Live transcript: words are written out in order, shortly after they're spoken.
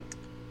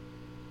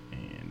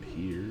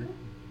here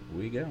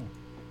we go.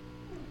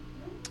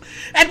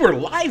 And we're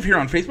live here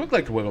on Facebook.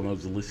 Like to welcome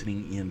those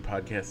listening in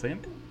podcast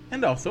land,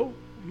 and also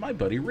my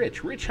buddy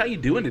Rich. Rich, how you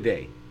doing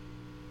today?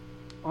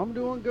 I'm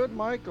doing good,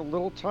 Mike. A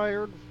little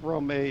tired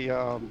from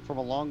a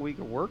long week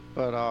of work,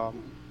 but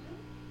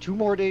 2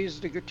 more days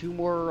to get 2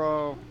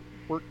 more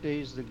work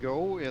days to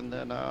go, and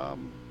then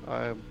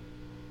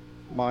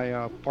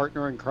my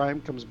partner in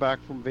crime comes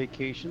back from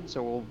vacation,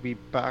 so we'll be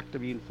back to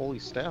being fully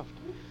staffed.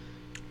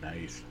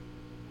 Nice.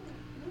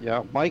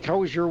 Yeah, Mike, how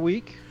was your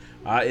week?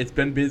 It's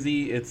been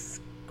busy. It's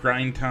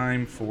grind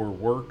time for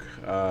work.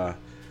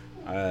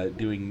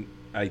 Doing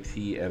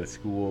IT at a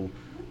school.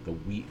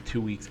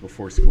 2 weeks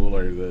before school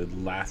are the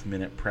last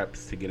minute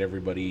preps to get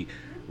everybody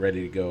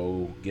ready to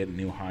go, get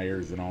new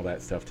hires and all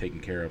that stuff taken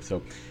care of.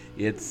 So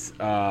it's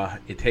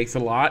it takes a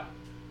lot,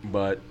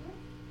 but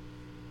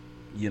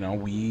you know,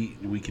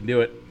 we can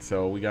do it.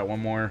 So we got one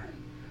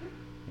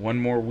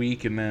more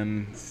week, and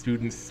then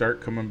students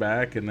start coming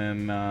back, and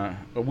then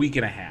a week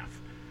and a half,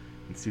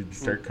 and students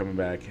start coming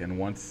back. And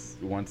once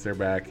they're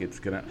back,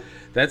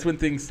 that's when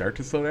things start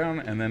to slow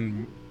down. And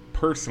then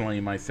personally,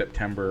 my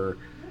September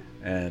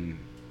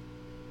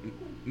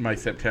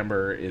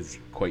is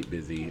quite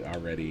busy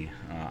already.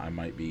 I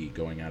might be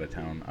going out of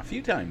town a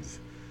few times,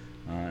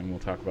 and we'll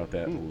talk about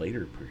that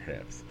later,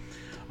 perhaps.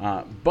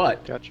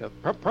 But gotcha.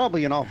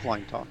 Probably an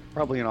offline talk.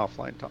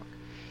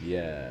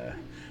 Yeah.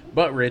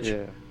 But Rich,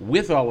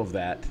 with all of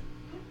that,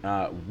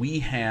 we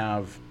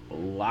have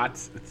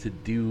lots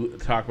to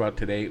talk about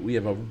today. We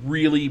have a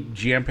really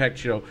jam-packed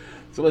show,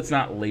 so let's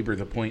not labor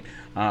the point.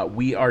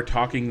 We are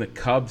talking the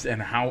Cubs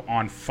and how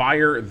on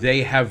fire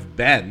they have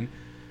been.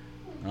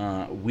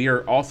 We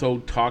are also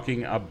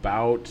talking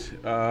about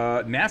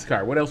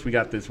NASCAR. What else we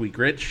got this week,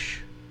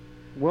 Rich?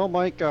 Well,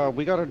 Mike,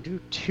 we got to do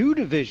 2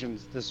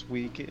 divisions this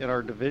week in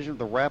our division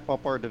to wrap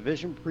up our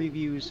division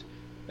previews,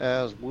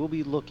 as we'll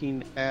be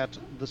looking at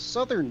the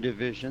Southern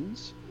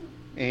divisions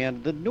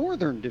and the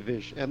Northern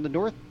division and the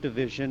North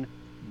division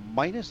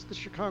minus the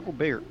Chicago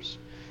Bears.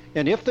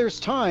 And if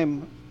there's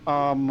time,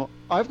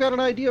 I've got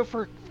an idea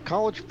for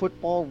college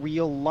football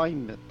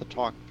realignment to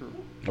talk through.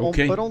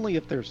 Okay. But only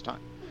if there's time.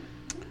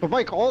 But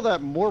Mike, all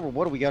that more, but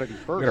what do we got to do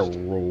first? We got to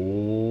roll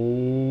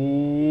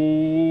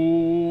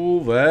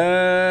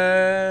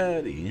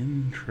that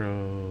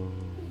intro.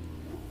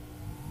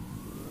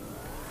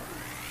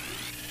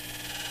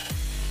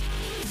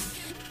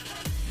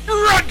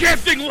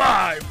 Broadcasting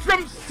live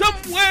from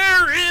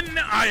somewhere in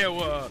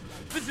Iowa.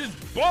 This is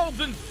Balls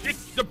and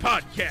Sticks, the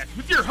podcast,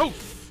 with your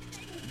hosts,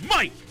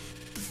 Mike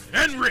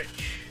and Rich.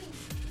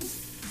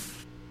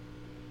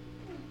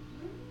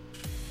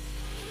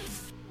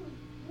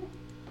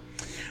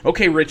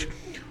 Okay, Rich,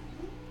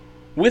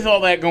 with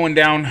all that going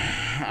down,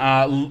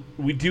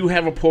 we do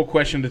have a poll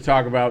question to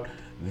talk about.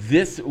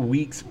 This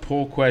week's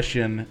poll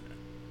question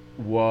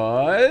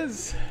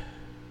was...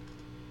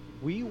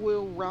 We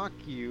will rock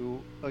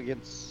you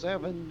against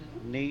 7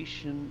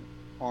 Nation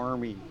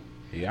Army.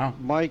 Yeah.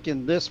 Mike,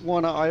 in this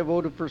one, I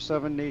voted for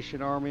 7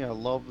 Nation Army. I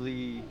love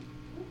the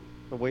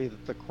way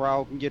that the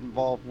crowd can get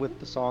involved with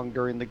the song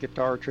during the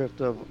guitar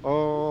drift of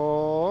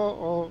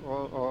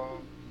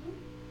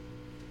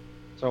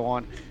so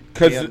on.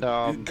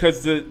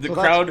 Because the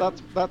crowd...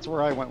 That's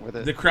where I went with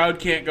it. The crowd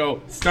can't go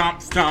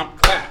stomp,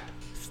 stomp, clap.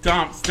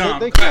 Stomp, stomp,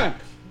 they clap.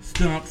 Can't.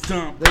 Stomp,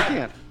 stomp, They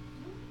can't.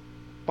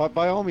 But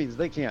by all means,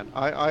 they can.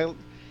 I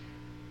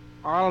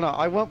don't know.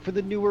 I went for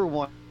the newer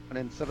one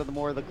instead of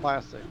the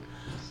classic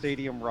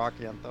stadium rock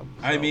anthem.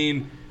 So. I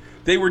mean,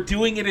 they were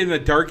doing it in the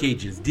Dark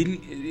Ages,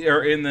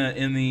 in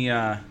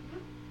the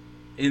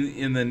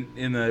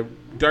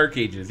Dark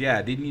Ages.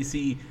 Yeah, didn't you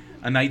see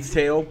A Knight's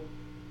Tale?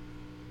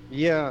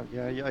 Yeah,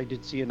 I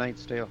did see A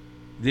Knight's Tale.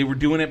 They were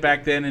doing it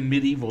back then in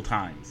medieval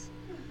times,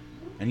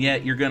 and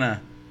yet you're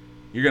not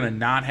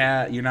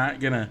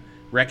gonna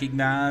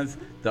recognize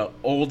the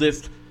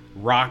oldest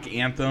rock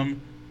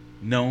anthem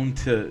known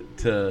to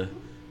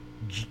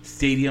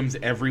stadiums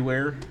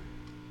everywhere.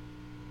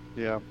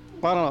 Yeah,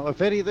 but I don't know.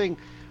 If anything,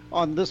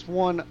 on this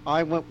one,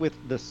 I went with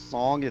the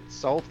song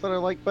itself that I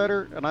like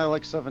better, and I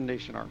like 7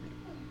 Nation Army.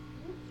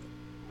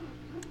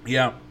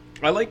 Yeah,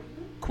 I like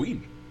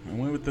Queen. I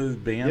went with the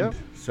band. Yeah.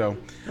 So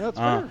that's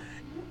fair.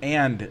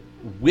 And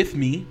with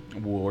me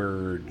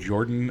were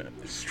Jordan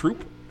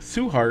Stroop,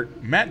 Sue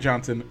Hart, Matt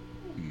Johnson,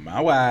 my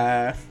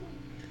wife,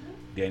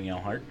 Danielle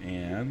Hart,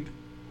 and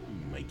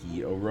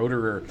Mikey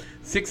O'Roderer.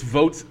 6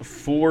 votes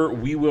for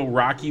We Will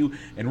Rock You.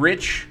 And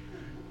Rich,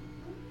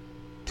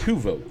 2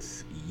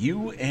 votes.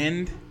 You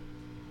and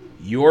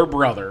your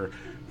brother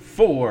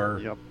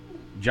for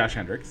Josh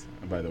Hendricks,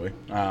 by the way.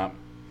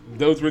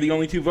 Those were the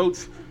only 2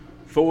 votes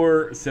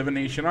for 7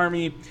 Nation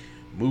Army.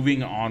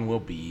 Moving on will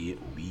be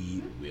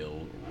We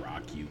Will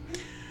Rock You.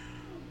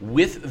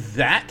 With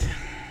that,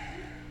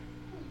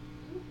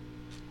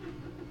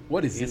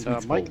 what is this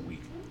week's poll week?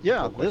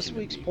 Yeah, this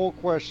week's poll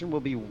question will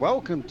be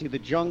Welcome to the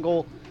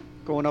Jungle,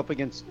 going up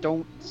against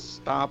Don't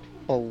Stop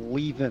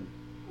Believin'.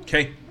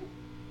 Okay.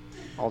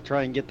 I'll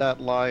try and get that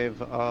live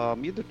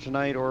either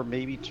tonight or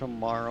maybe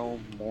tomorrow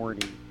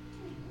morning.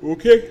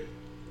 Okay.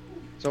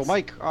 So,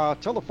 Mike,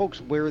 tell the folks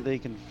where they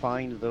can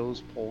find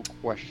those poll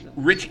questions.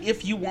 Rich,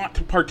 if you want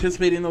to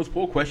participate in those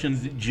poll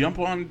questions, jump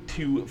on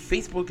to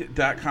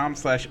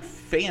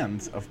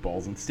facebook.com/fans of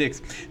balls and sticks.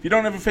 If you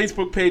don't have a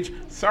Facebook page,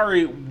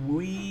 sorry,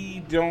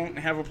 we don't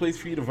have a place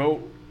for you to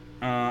vote.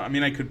 I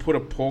mean, I could put a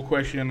poll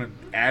question and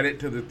add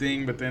it to the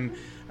thing, but then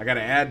I got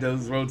to add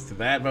those votes to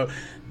that vote.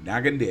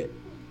 Not going to do it.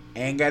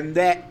 Ain't gonna do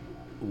that.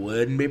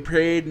 Wouldn't be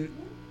prudent.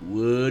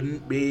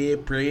 Wouldn't be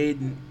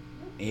prudent.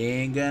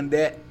 Ain't gonna do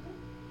that.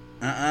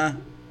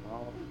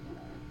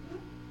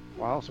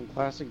 Wow, some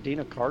classic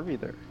Dana Carvey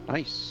there.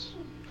 Nice.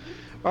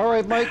 All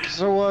right, Mike.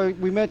 So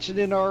we mentioned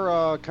in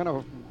our kind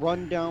of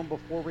rundown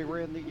before we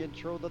ran the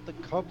intro that the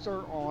Cubs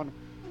are on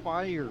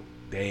fire.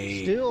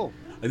 They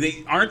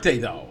aren't they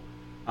though?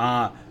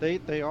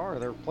 They are.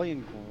 They're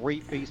playing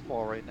great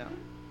baseball right now.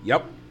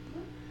 Yep.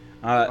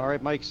 All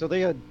right, Mike. So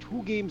they had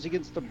 2 games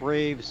against the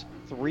Braves,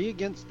 3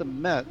 against the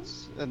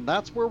Mets, and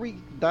that's where we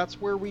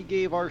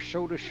gave our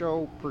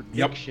show-to-show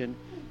prediction. Yep.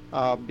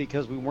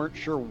 Because we weren't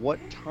sure what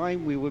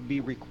time we would be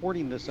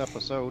recording this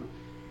episode,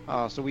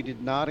 so we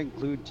did not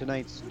include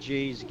tonight's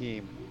Jays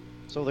game.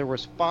 So there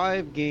was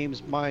 5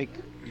 games, Mike.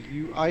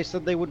 I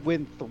said they would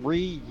win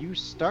 3. You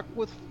stuck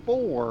with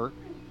 4,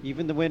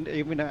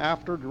 even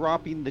after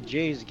dropping the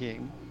Jays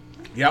game.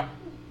 Yep.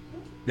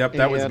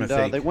 That was a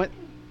mistake.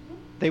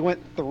 They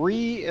went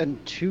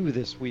 3-2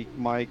 this week,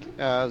 Mike,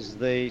 as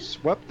they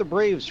swept the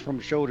Braves from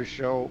show to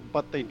show,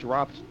 but they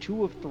dropped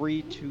 2 of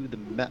 3 to the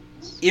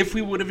Mets. If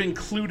we would have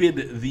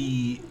included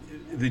the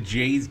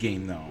Jays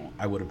game, though,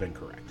 I would have been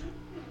correct.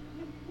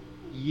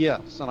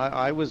 Yes, and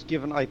I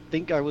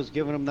think I was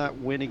giving them that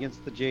win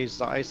against the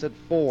Jays. I said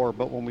 4,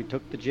 but when we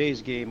took the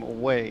Jays game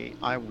away,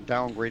 I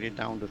downgraded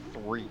down to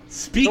 3.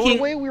 So in a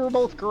way, we were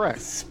both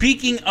correct.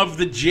 Speaking of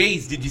the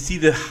Jays, did you see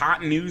the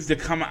hot news to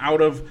come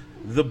out of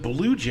the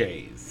Blue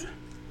Jays?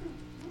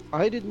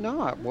 I did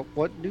not.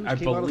 What news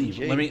came out of the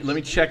Jays? Let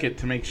me check it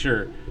to make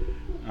sure.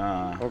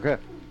 Okay.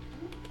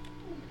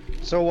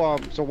 So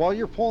while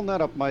you're pulling that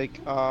up, Mike,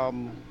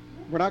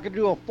 we're not going to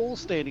do a full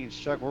standings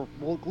check.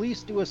 We'll at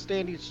least do a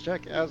standings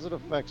check as it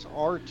affects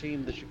our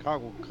team, the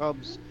Chicago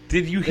Cubs.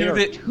 Did you hear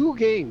that? 2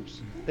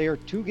 games. They are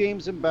 2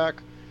 games in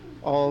back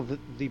of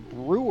the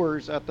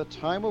Brewers at the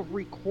time of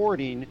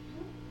recording,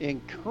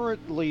 and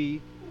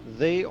currently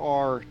they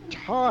are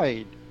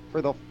tied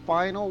for the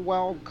final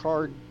wild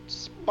card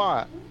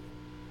spot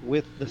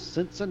with the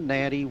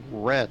Cincinnati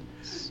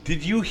Reds.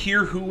 Did you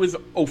hear who was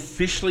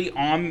officially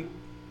on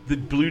the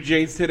Blue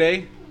Jays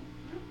today?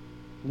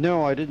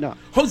 No, I did not.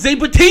 Jose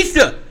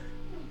Bautista!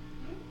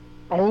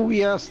 Oh,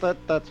 yes,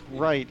 that's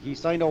right. He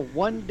signed a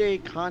 1-day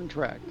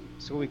contract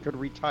so he could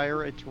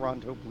retire a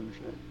Toronto Blue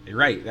Jay.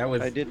 Right,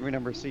 I did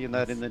remember seeing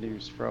that in the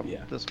news from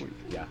this week.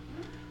 Yeah.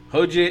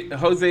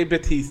 Jose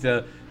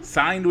Bautista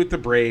signed with the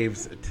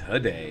Braves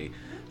today.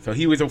 So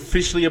he was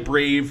officially a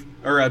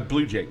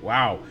Blue Jay.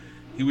 Wow.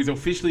 He was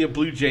officially a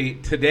Blue Jay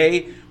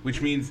today,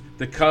 which means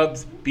the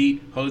Cubs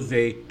beat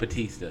Jose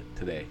Bautista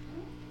today.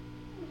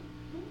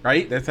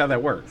 Right? That's how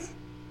that works.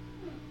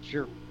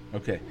 Sure.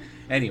 Okay.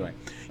 Anyway.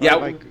 Yeah,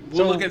 Mike,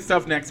 we'll look at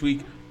stuff next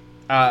week.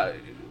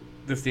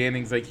 The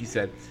standings, like you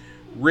said.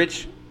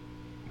 Rich,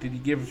 did you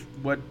give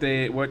what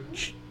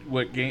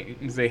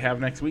games they have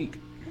next week?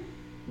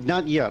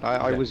 Not yet.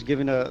 I was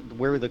given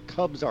where the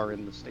Cubs are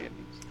in the standings.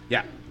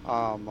 Yeah.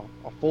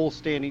 A full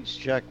standings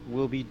check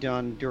will be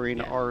done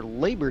during our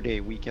Labor Day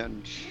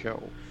weekend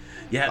show.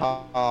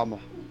 Yeah.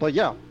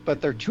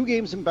 But they're 2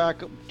 games in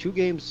back, 2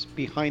 games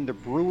behind the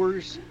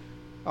Brewers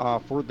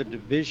for the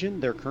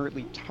division. They're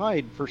currently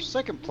tied for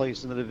second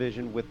place in the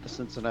division with the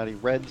Cincinnati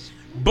Reds.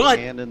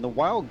 And in the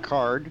wild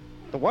card,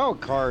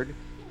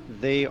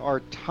 they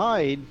are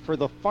tied for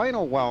the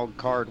final wild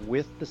card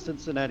with the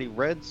Cincinnati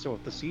Reds. So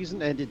if the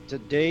season ended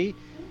today,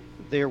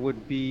 there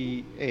would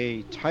be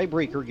a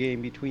tiebreaker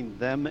game between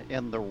them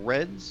and the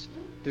Reds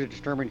to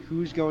determine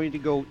who's going to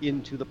go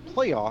into the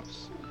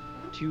playoffs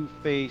to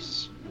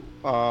face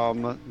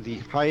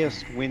the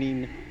highest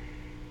winning,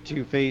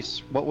 to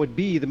face what would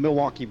be the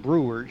Milwaukee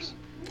Brewers,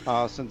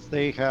 since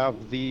they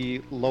have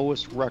the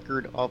lowest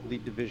record of the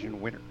division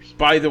winners.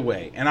 By the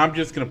way, and I'm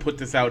just going to put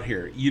this out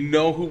here, you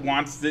know who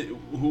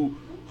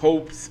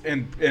hopes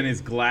and is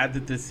glad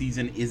that this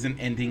season isn't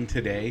ending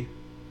today?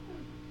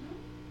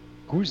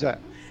 Who's that?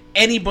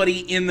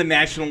 Anybody in the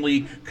National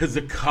League, because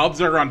the Cubs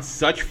are on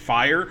such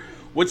fire.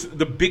 What's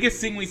the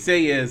biggest thing we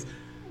say is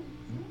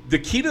the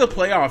key to the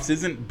playoffs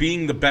isn't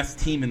being the best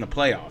team in the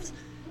playoffs.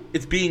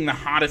 It's being the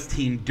hottest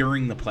team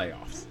during the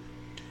playoffs.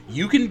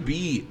 You can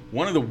be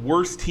one of the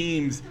worst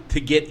teams to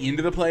get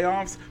into the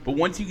playoffs, but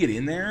once you get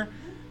in there,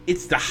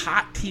 it's the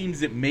hot teams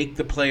that make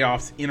the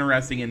playoffs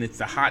interesting, and it's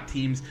the hot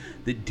teams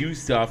that do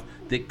stuff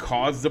that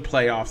cause the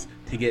playoffs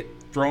to get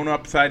thrown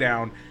upside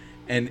down.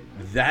 And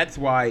that's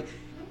why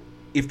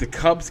if the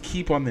Cubs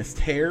keep on this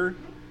tear,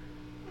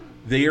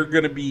 they are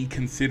going to be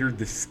considered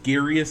the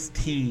scariest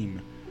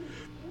team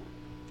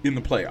in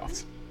the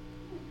playoffs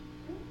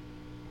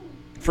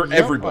for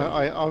everybody.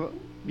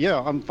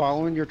 I'm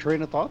following your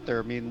train of thought there.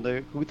 I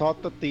mean, who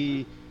thought that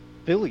the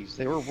Phillies,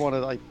 they were one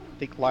of, I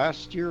think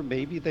last year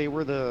maybe they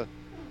were the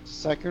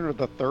second or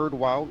the third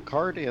wild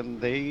card, and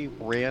they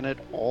ran it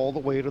all the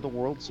way to the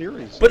World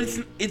Series. But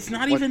it's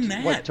not even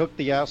that. What took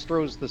the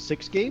Astros the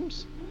 6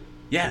 games?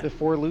 Yeah.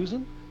 Before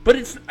losing. But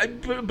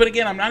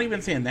again, I'm not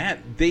even saying that.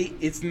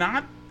 It's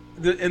not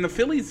and the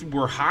Phillies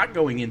were hot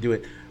going into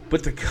it,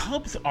 but the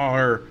Cubs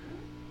are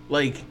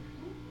like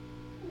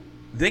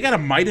they got a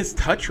Midas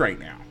touch right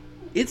now.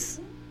 It's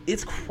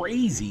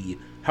crazy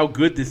how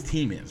good this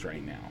team is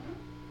right now.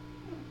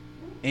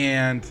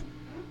 And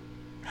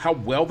how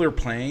well they're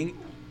playing.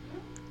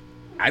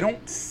 I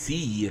don't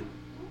see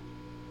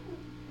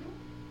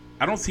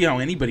how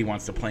anybody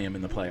wants to play them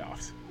in the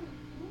playoffs.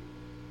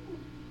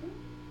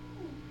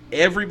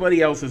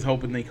 Everybody else is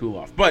hoping they cool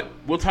off. But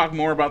we'll talk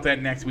more about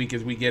that next week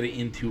as we get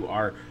into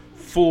our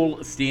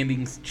full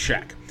standings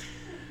check.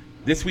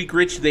 This week,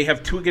 Rich, they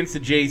have 2 against the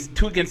Jays,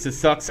 2 against the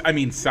Sox,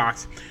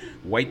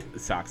 White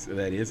Sox,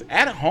 that is,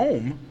 at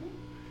home.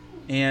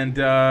 And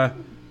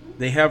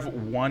they have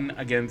 1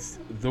 against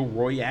the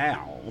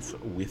Royals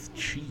with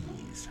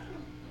cheese.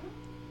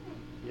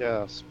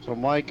 Yes. So,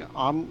 Mike,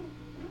 I'm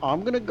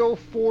gonna go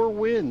 4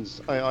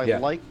 wins. I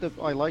like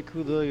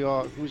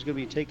who's gonna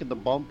be taking the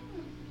bump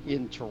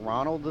in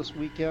Toronto this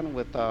weekend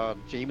with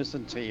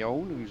Jameson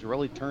Taillon, who's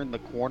really turned the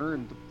corner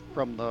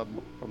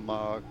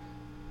from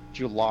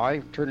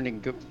July, turning in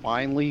good,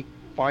 finally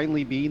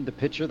being the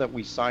pitcher that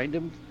we signed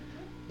him,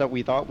 that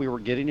we thought we were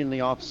getting in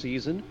the off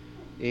season.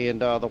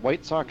 And the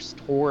White Sox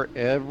tore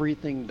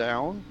everything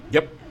down.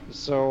 Yep.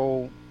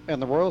 So,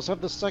 and the Royals have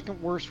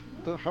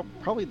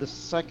probably the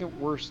second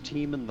worst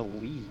team in the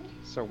league.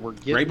 So we're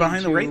getting right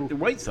behind the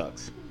White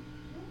Sox.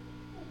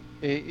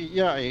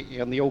 Yeah,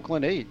 and the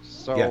Oakland A's.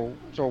 So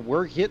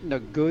we're hitting a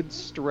good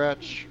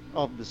stretch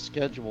of the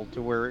schedule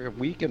to where if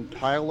we can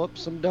pile up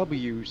some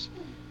W's,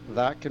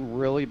 that can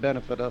really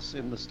benefit us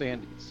in the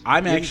standings.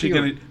 I'm going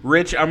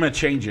to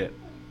change it.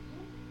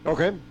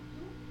 Okay.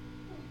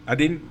 I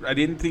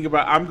didn't think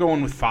about. I'm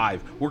going with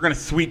 5. We're going to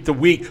sweep the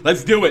week.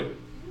 Let's do it.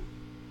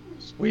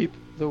 Sweep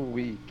the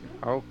week.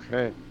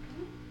 Okay.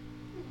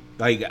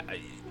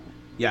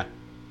 Yeah.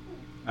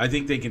 I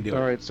think they can do it.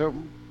 All right. So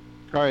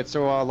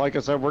like I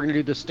said, we're going to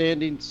do the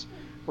standings.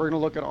 We're going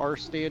to look at our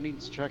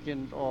standings, check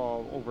in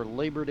over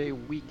Labor Day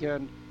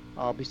weekend.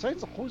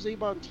 Besides the Jose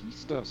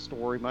Bautista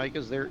story, Mike,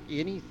 is there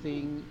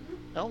anything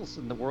else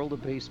in the world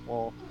of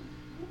baseball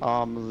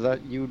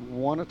that you'd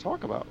want to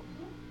talk about?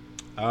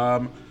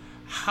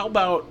 How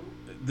about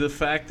the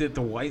fact that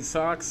the White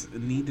Sox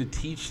need to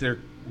teach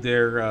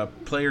their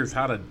players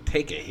how to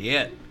take a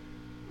hit?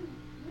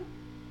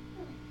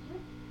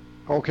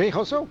 Okay,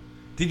 how so?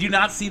 Did you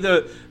not see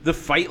the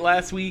fight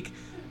last week?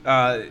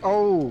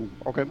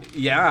 Okay.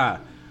 Yeah.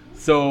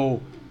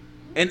 So,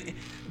 and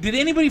did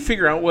anybody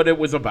figure out what it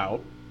was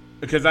about?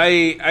 Because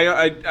I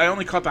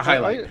only caught the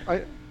highlight.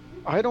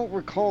 I don't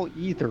recall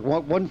either.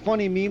 One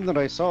funny meme that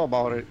I saw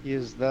about it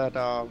is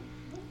that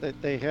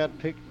they had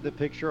picked the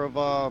picture of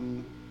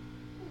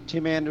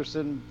Tim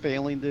Anderson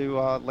failing to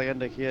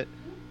land a hit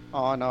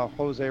on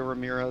Jose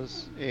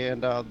Ramirez,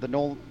 and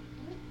the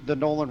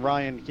Nolan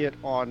Ryan hit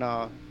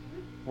on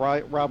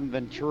Robin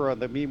Ventura.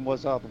 The meme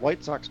was the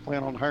White Sox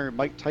plan on hiring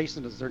Mike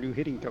Tyson as their new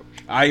hitting coach.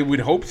 I would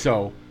hope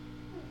so.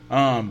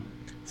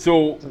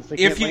 So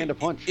if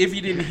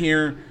you didn't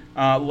hear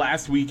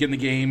last week in the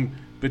game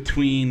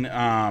between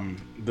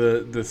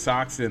the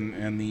Sox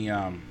and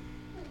the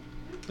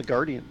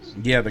Guardians.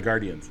 Yeah, the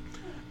Guardians.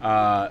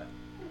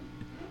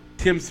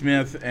 Tim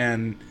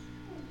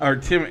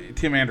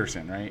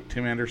Anderson, right?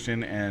 Tim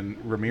Anderson and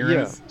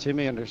Ramirez. Yeah, Tim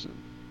Anderson.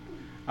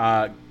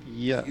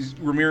 Yes.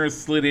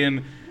 Ramirez slid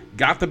in,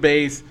 got the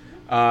base,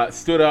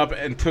 stood up,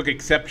 and took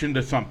exception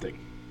to something.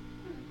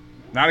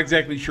 Not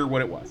exactly sure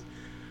what it was.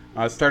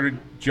 Started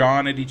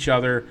jawing at each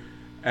other,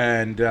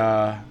 and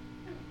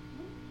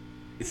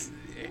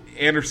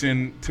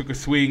Anderson took a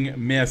swing,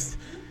 missed,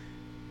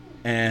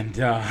 and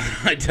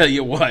I tell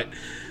you what,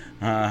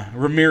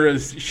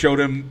 Ramirez showed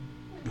him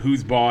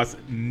who's boss,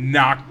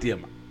 knocked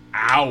him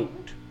out.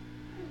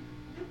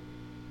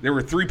 There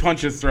were 3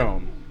 punches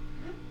thrown.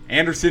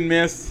 Anderson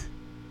missed,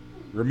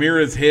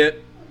 Ramirez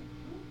hit,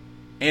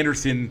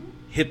 Anderson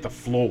hit the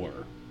floor.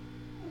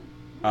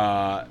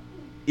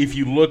 If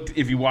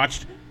you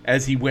watched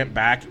as he went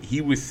back,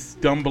 he was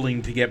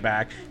stumbling to get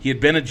back. He had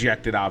been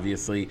ejected,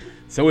 obviously.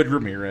 So had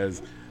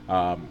Ramirez.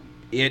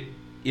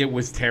 It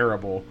was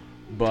terrible,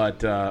 but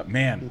the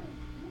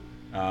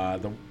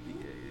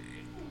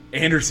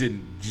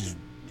Anderson just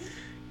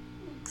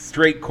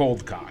straight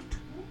cold cocked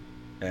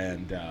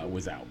and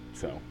was out.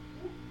 So.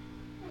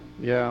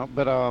 Yeah,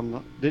 but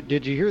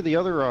did you hear the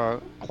other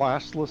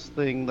classless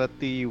thing that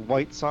the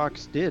White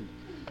Sox did?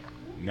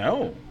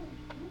 No.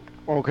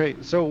 Okay,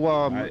 so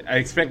I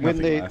expect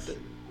nothing less.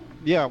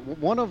 Yeah,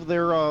 one of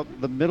their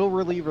the middle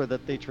reliever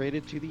that they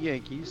traded to the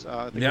Yankees,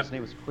 I think his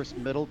name was Chris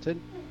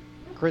Middleton.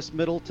 Chris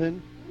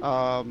Middleton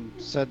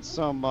said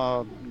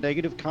some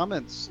negative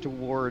comments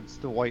towards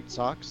the White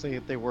Sox, saying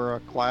that they were a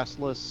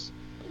classless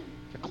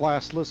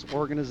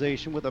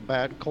organization with a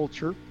bad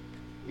culture.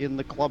 in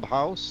the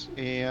clubhouse,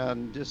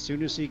 and as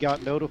soon as he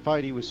got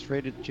notified he was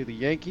traded to the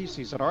Yankees,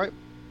 he said, all right,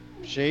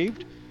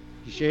 shaved.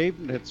 He shaved,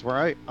 and it's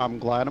right. I'm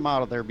glad I'm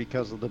out of there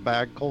because of the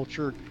bad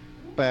culture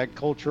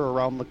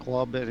around the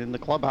club and in the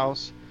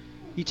clubhouse.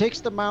 He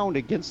takes the mound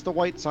against the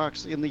White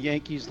Sox in the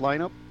Yankees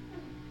lineup.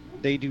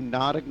 They do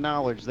not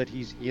acknowledge that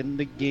he's in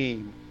the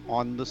game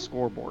on the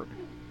scoreboard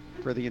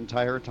for the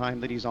entire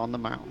time that he's on the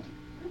mound.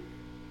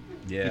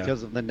 Yeah.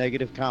 Because of the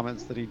negative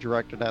comments that he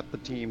directed at the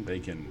team. They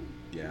can,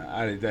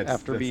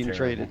 that's being terrible.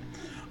 traded.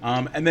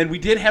 And then we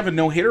did have a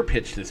no-hitter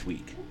pitch this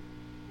week.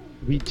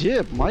 We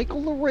did.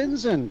 Michael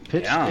Lorenzen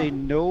pitched Yeah. a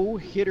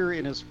no-hitter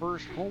in his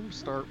first home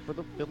start for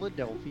the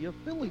Philadelphia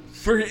Phillies.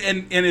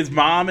 And his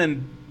mom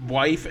and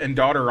wife and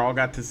daughter all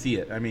got to see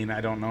it. I mean, I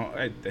don't know.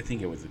 I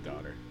think it was a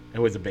daughter. It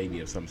was a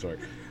baby of some sort.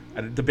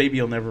 The baby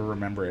will never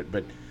remember it.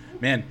 But,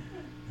 man,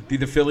 do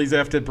the Phillies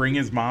have to bring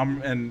his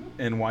mom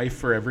and wife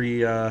for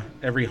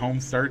every home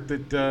start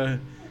that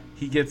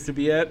he gets to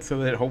be at so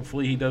that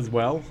hopefully he does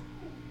well?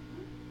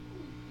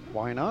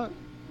 Why not?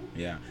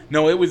 Yeah.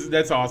 No,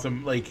 that's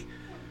awesome. Like,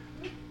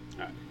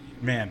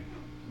 man,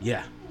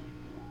 yeah.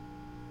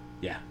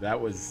 Yeah,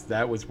 that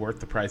was worth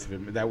the price of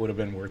it. That would have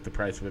been worth the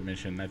price of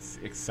admission. That's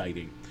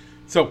exciting.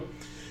 So,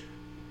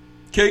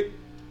 okay.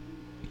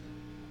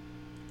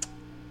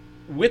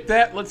 With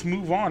that, let's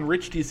move on.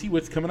 Rich, do you see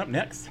what's coming up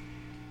next?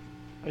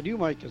 I do,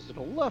 Mike. Is it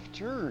a left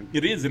turn?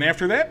 It is, and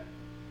after that?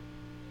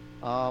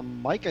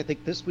 Mike, I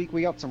think this week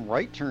we got some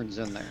right turns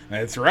in there.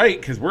 That's right,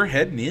 because we're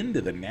heading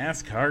into the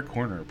NASCAR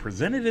Corner,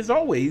 presented as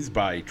always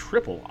by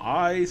Triple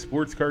I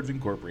Sports Cards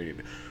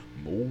Incorporated,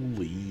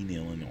 Moline,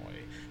 Illinois.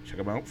 Check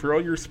them out for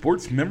all your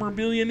sports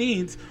memorabilia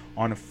needs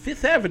on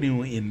 5th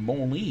Avenue in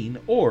Moline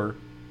or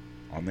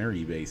on their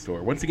eBay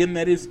store. Once again,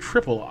 that is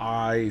Triple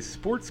I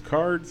Sports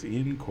Cards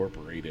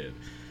Incorporated.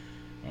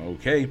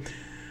 Okay.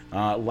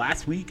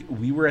 Last week,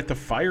 we were at the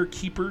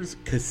Firekeepers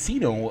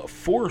Casino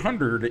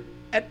 400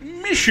 at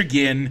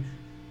Michigan.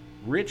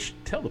 Rich,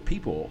 tell the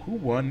people who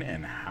won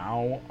and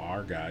how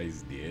our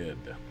guys did.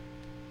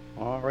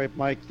 All right,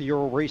 Mike.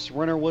 Your race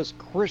winner was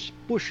Chris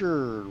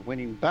Buescher,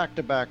 winning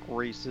back-to-back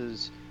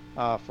races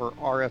for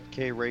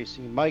RFK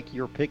Racing. Mike,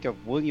 your pick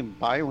of William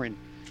Byron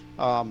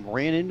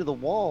ran into the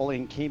wall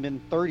and came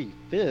in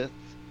 35th.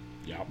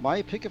 Yep.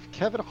 My pick of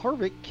Kevin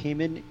Harvick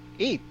came in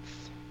 8th.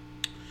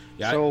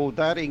 Yeah. So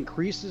that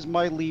increases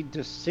my lead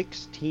to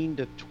 16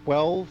 to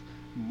 12.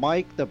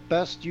 Mike, the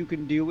best you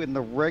can do in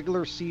the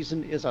regular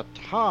season is a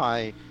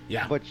tie,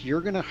 but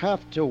you're going to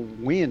have to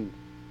win.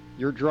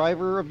 Your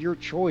driver of your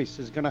choice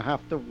is going to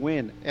have to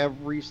win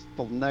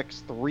the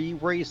next 3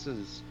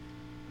 races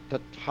to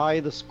tie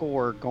the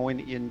score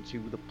going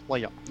into the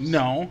playoffs.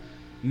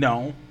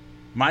 No.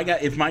 My guy,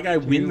 if my guy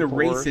win the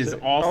races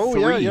all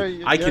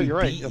 3, I can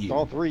you're beat right. you. If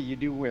all 3, you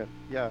do win.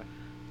 Yeah.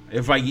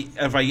 If I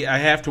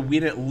have to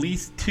win at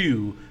least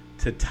 2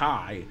 to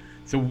tie,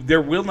 so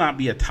there will not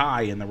be a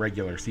tie in the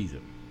regular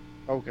season.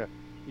 Okay,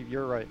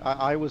 you're right.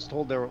 I was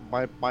told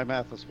my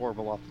math is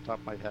horrible off the top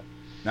of my head.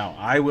 No,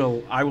 I will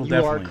You definitely.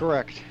 are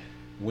correct.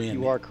 Win.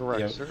 You are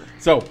correct, sir.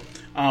 So,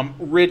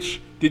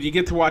 Rich, did you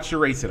get to watch the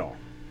race at all?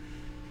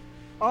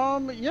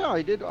 Yeah,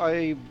 I did.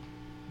 I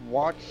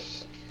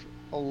watched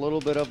a little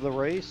bit of the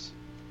race.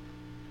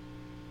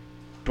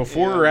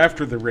 Before or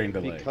after the rain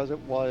delay? Because it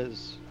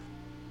was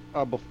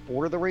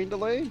before the rain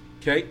delay.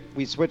 Okay.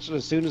 We switched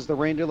as soon as the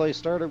rain delay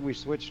started. We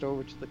switched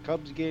over to the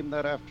Cubs game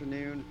that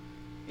afternoon,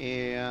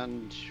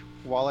 and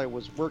while I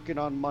was working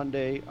on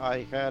Monday,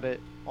 I had it.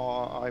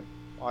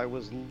 I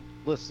was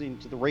listening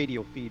to the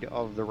radio feed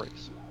of the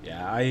race.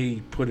 Yeah,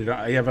 I put it on.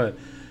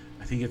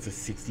 I think it's a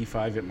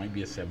 65. It might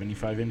be a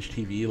 75-inch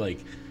TV, like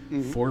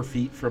 4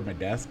 feet from my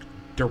desk,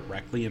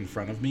 directly in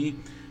front of me,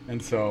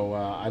 and so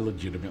I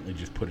legitimately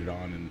just put it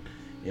on, and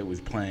it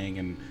was playing,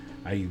 and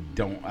I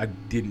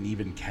didn't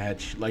even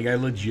catch. Like, I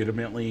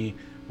legitimately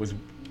was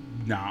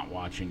not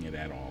watching it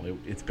at all.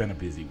 It's been a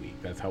busy week.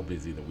 That's how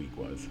busy the week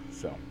was.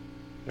 So.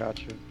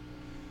 Gotcha.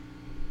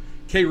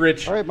 Okay,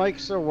 Rich. All right, Mike.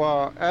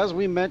 So as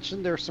we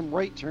mentioned, there's some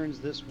right turns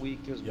this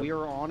week as we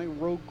are on a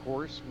road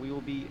course. We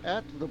will be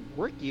at the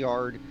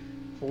Brickyard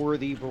for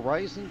the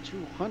Verizon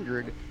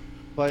 200,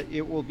 but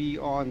it will be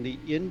on the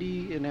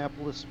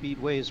Indianapolis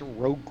Speedway's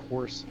road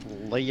course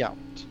layout.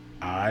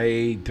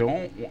 I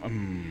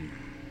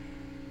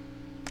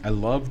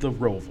love the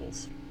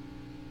Rovals,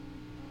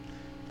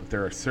 but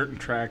there are certain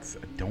tracks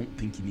I don't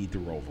think you need the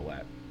Roval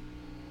at.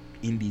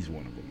 Indy's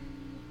one of them.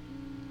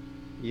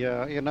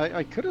 Yeah, and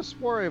I could have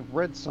swore I've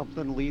read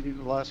something leading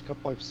to the last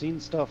couple. I've seen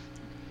stuff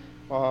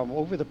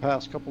over the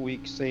past couple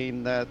weeks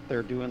saying that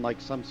they're doing like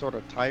some sort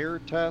of tire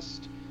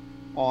test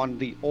on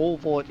the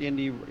oval at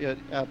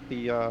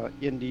the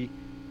Indy.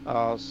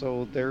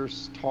 So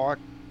there's talk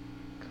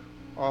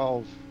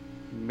of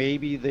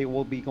maybe they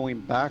will be going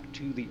back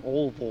to the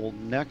oval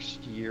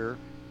next year,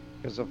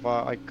 because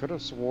I could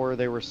have swore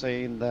they were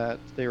saying that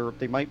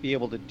they might be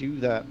able to do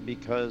that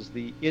because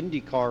the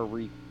IndyCar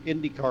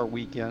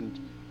weekend,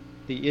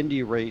 the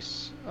Indy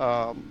race,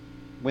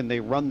 when they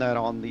run that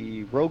on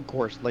the road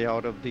course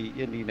layout of the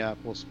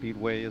Indianapolis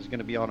Speedway, is going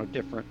to be on a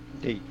different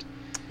date.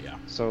 Yeah.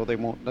 So they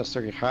won't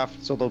necessarily have.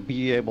 So they'll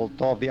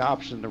have the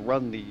option to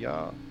run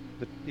the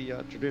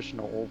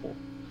traditional oval.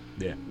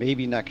 Yeah.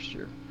 Maybe next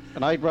year,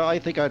 and I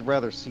think I'd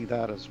rather see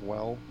that as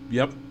well.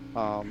 Yep.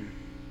 Um,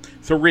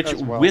 So, Rich,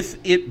 as well. with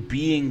it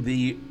being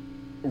the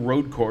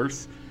road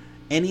course,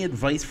 any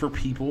advice for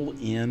people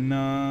in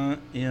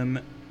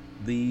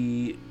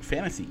the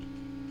fantasy?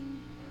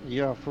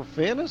 Yeah, for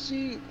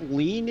fantasy,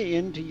 lean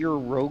into your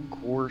road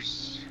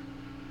course.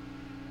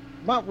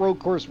 Not road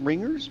course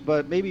ringers,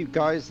 but maybe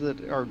guys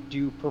that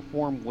do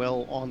perform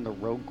well on the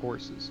road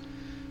courses.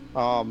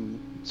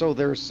 So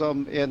there's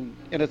some, and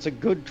it's a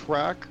good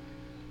track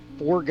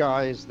for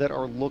guys that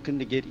are looking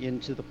to get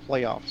into the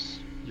playoffs.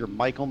 Your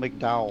Michael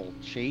McDowell,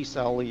 Chase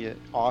Elliott,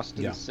 Yeah.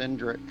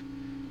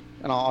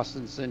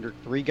 Austin Cindric,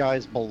 three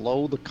guys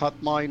below the cut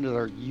line that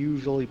are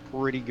usually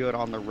pretty good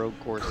on the road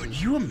courses. Could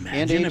you And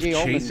imagine if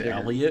AJ Chase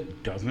Allmendinger.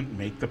 Elliott doesn't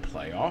make the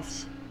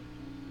playoffs?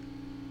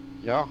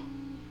 Yeah,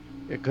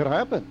 it could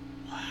happen.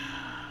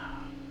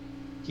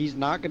 He's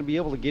not going to be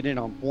able to get in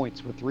on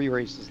points with 3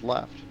 races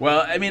left.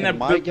 Well, I mean, And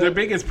the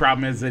biggest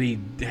problem is that he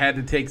had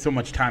to take so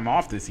much time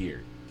off this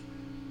year.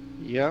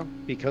 Yeah,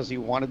 because he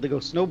wanted to go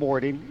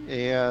snowboarding,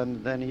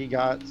 and then he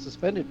got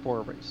suspended for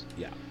a race.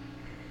 Yeah.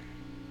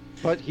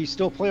 But he's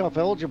still playoff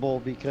eligible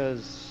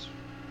because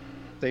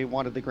they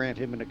wanted to grant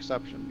him an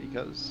exception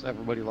because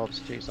everybody loves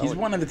Chase Elliott. He's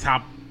one of the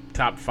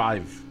top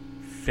 5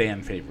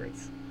 fan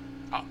favorites.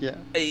 Yeah.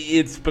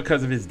 It's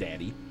because of his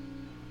daddy.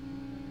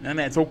 And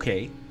that's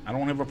okay. I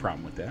don't have a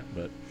problem with that.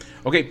 But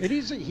okay. And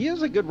he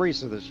is a good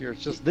racer this year.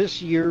 It's just this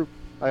year,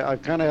 I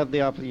kind of had the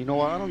opposite. You know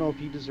what? I don't know if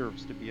he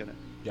deserves to be in it.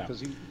 Yeah. Because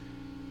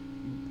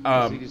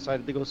he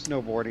decided to go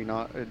snowboarding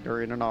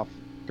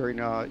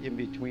in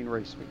between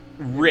race week.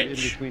 Rich. In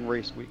between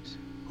race weeks.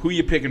 Who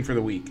you picking for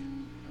the week?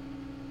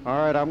 All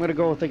right, I'm going to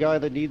go with the guy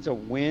that needs a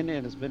win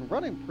and has been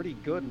running pretty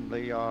good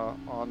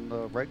on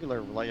the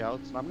regular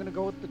layouts. And I'm going to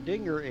go with the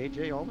dinger,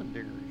 AJ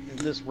Allmendinger. In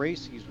this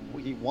race,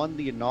 he won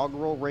the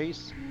inaugural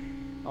race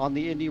on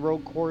the Indy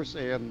Road Course,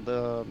 and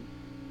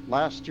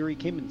last year he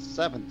came in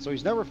 7th. So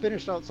he's never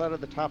finished outside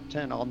of the top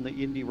 10 on the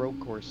Indy Road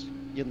Course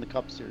in the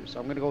Cup Series. So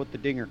I'm going to go with the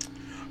dinger.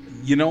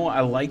 You know,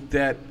 I like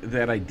that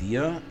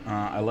idea.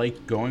 I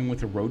like going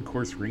with a road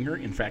course ringer.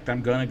 In fact,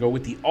 I'm going to go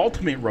with the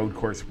ultimate road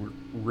course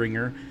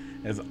ringer,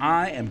 as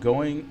I am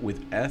going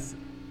with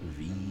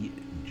SVG,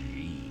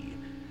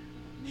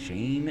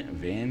 Shane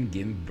Van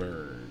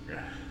Ginberg.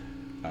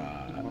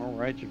 All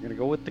right, you're going to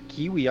go with the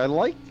Kiwi. I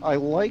like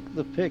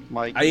the pick,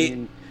 Mike.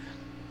 I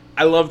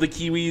love the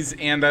Kiwis,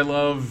 and I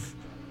love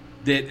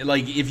that.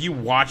 Like, if you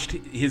watched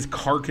his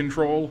car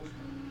control,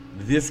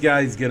 this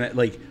guy's gonna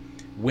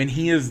when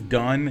he is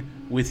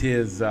done with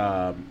his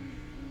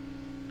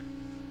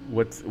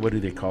what do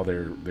they call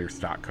their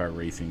stock car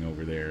racing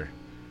over there?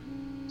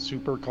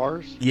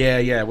 Supercars?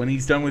 Yeah. When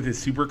he's done with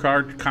his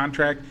supercar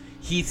contract,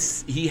 he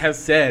has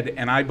said,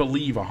 and I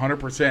believe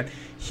 100%,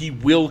 he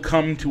will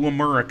come to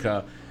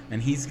America,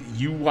 and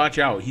you watch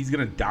out. He's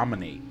gonna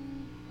dominate.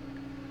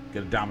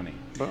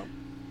 Well,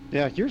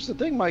 yeah. Here's the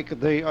thing, Mike.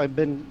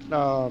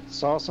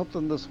 Saw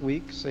something this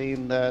week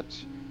saying that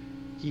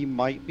he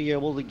might be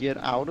able to get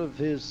out of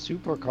his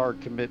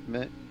supercar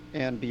commitment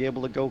and be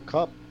able to go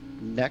Cup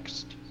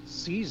next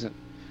season.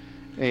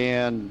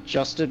 And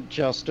Justin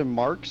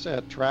Marks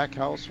at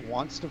Trackhouse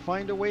wants to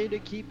find a way to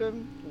keep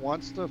him.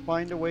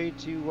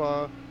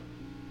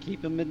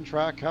 Keep him in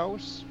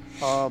Trackhouse.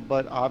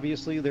 But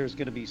obviously there's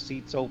going to be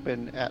seats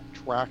open at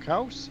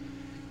Trackhouse,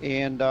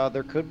 and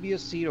there could be a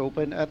seat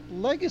open at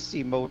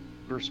Legacy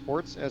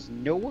Motorsports, as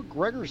Noah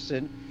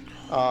Gregerson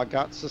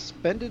got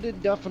suspended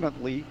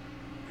indefinitely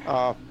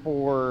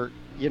for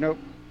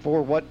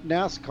what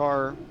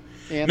NASCAR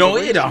and no,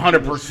 it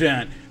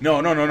 100%. No.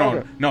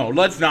 Okay. No,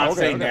 let's not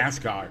say Okay.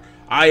 NASCAR.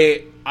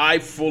 I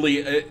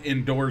fully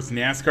endorse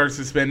NASCAR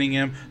suspending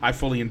him. I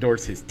fully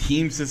endorse his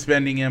team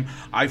suspending him.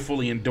 I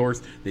fully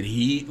endorse that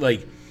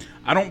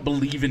I don't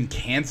believe in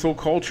cancel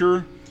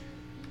culture,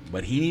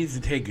 but he needs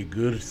to take a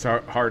good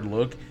hard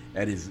look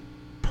at his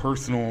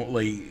personal,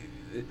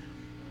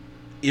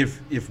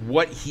 if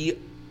what he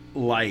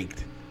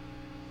liked,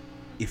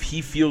 if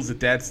he feels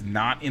that that's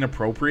not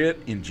inappropriate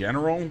in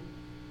general,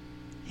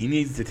 he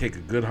needs to take a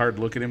good hard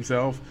look at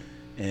himself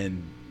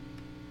and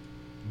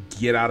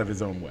get out of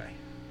his own way.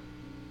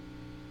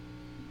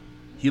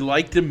 He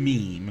liked a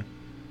meme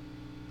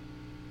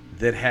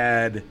that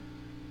had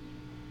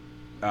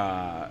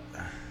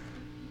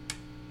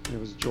it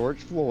was George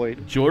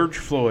Floyd.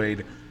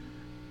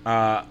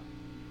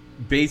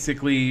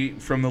 Basically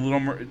from the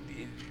Little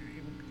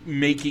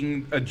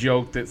making a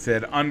joke that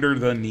said "under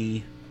the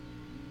knee,"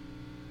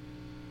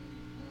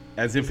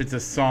 as if it's a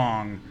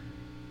song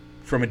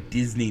from a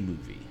Disney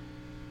movie.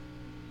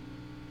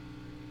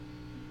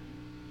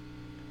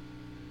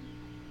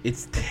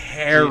 It's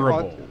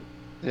terrible.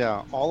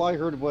 Yeah, all I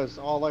was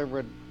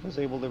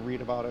able to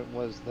read about it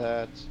was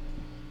that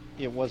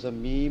it was a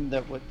meme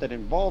that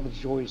involved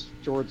George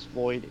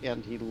Floyd,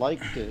 and he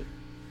liked it,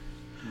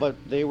 but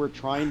they were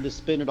trying to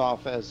spin it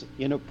off as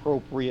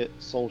inappropriate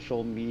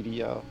social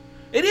media.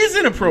 It is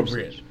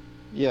inappropriate. Usage.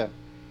 Yeah.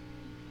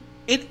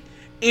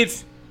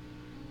 It's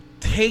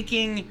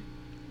taking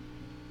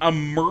a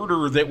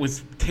murder that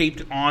was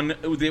taped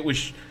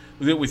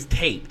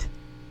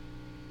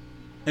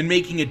and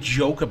making a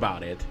joke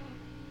about it,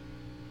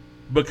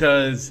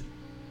 because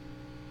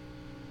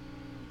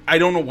I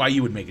don't know why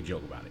you would make a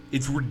joke about it.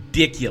 It's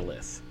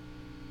ridiculous.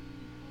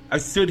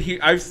 I've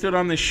stood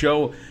on this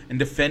show and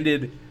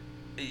defended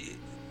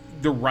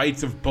the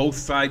rights of both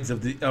sides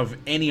of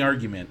any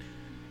argument.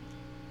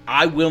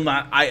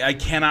 I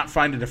cannot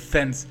find a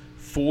defense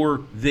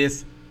for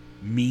this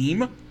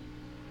meme.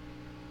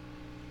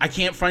 I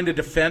can't find a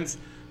defense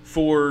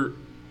for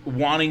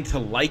wanting to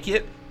like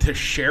it, to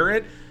share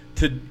it,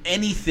 to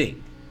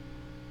anything.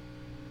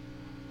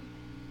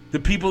 The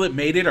people that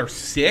made it are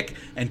sick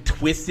and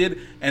twisted,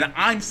 and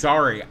I'm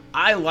sorry.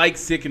 I like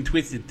sick and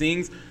twisted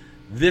things.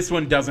 This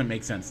one doesn't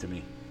make sense to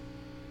me.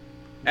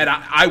 And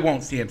I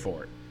won't stand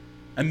for it.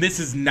 And this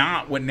is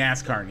not what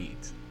NASCAR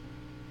needs.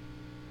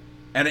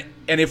 And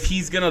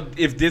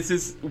if this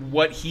is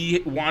what he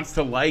wants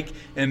to like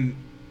and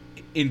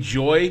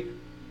enjoy,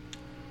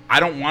 I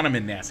don't want him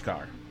in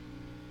NASCAR.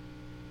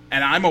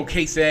 And I'm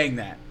okay saying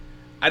that.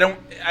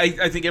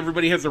 I think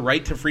everybody has the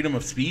right to freedom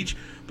of speech,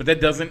 but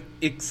that doesn't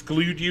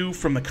exclude you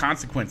from the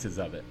consequences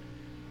of it.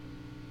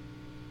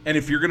 And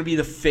if you're going to be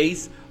the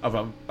face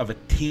of a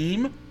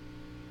team,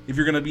 if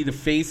you're going to be the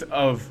face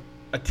of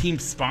a team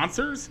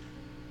sponsors,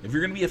 if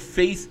you're going to be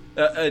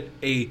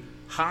a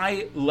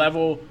high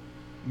level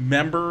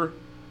member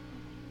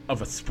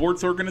of a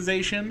sports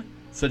organization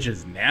such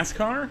as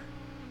NASCAR,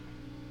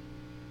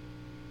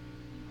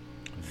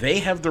 they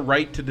have the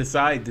right to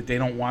decide that they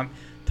don't want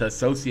to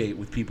associate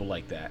with people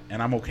like that, and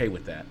I'm okay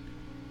with that.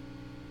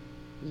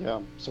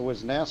 Yeah, so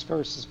his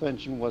NASCAR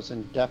suspension was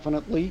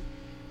indefinitely,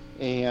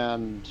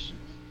 but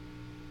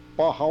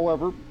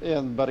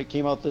it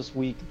came out this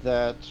week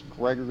that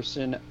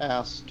Gregerson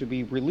asked to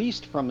be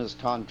released from his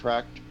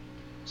contract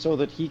so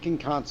that he can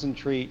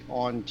concentrate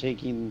on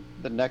taking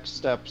the next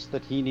steps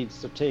that he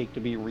needs to take to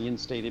be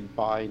reinstated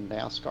by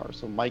NASCAR.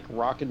 So Mike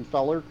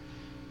Rockenfeller,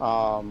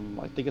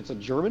 I think it's a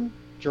German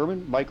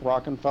Mike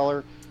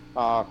Rockenfeller,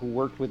 who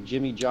worked with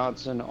Jimmy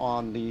Johnson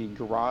on the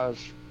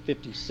Garage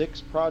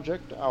 56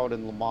 project out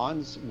in Le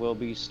Mans, will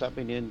be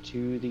stepping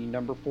into the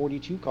number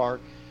 42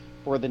 car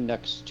for the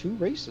next two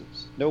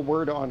races. No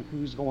word on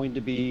who's going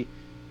to be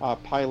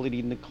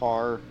piloting the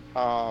car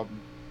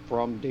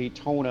from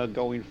Daytona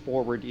going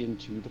forward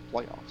into the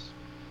playoffs.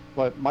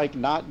 But Mike,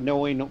 not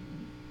knowing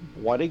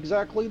what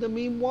exactly the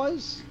meme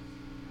was,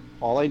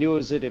 all I knew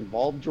is it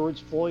involved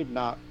George Floyd,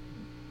 not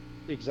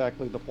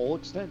exactly the full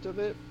extent of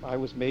it. I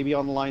was maybe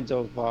on the lines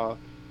of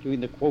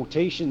doing the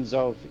quotations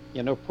of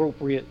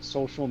inappropriate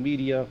social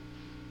media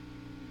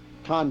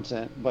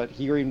content, but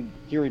hearing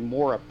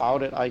more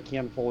about it, I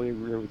can fully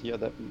agree with you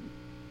that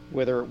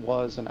whether it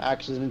was an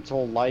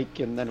accidental like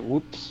and then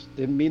whoops,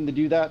 didn't mean to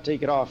do that,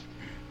 take it off,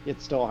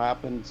 it still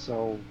happened.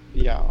 So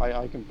yeah,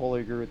 I can fully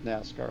agree with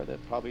NASCAR that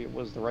probably it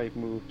was the right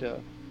move to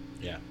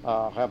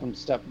have him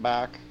step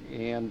back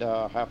and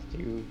have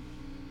to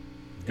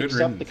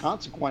accept the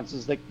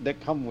consequences that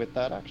come with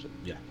that action.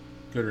 Yeah,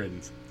 good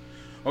riddance.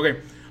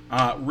 Okay,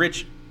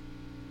 Rich,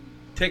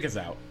 take us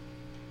out.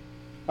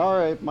 All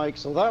right, Mike.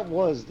 So that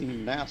was the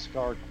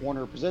NASCAR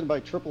Corner presented by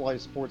Triple I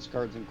Sports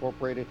Cards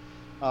Incorporated.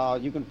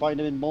 You can find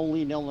them in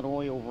Moline,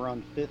 Illinois, over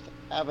on 5th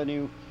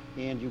Avenue,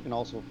 and you can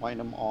also find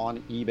them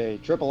on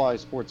eBay. Triple I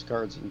Sports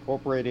Cards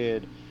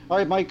Incorporated. All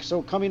right, Mike.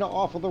 So coming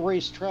off of the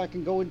racetrack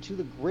and going to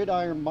the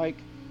gridiron, Mike,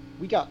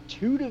 we got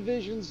two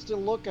divisions to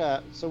look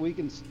at, so we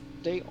can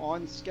stay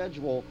on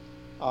schedule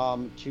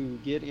to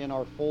get in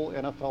our full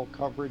NFL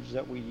coverage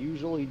that we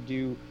usually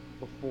do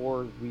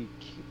before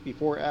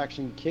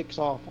action kicks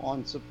off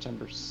on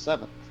September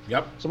 7th.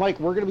 Yep. So, Mike,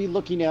 we're going to be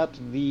looking at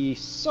the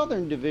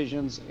Southern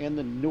divisions and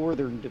the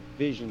Northern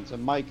divisions.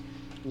 And, Mike,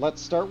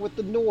 let's start with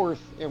the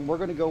North, and we're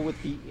going to go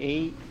with the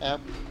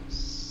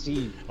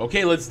AFC.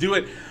 Okay, let's do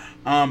it.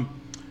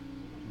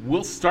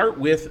 We'll start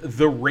with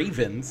the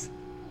Ravens.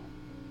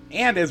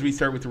 And as we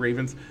start with the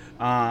Ravens,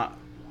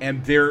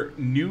 and their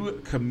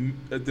new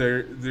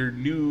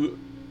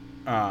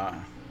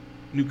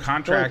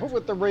contract. So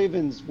with the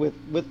Ravens,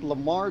 with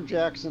Lamar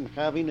Jackson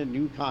having a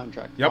new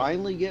contract,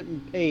 finally getting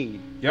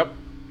paid. Yep.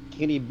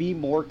 Can he be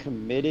more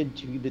committed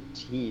to the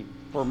team?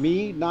 For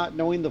me, not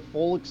knowing the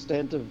full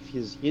extent of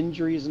his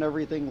injuries and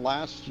everything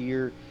last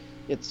year,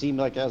 it seemed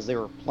like as they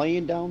were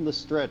playing down the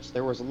stretch,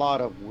 there was a lot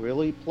of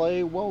will he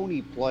play, won't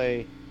he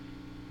play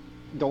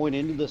going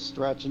into the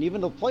stretch and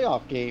even the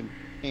playoff game.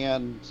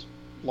 And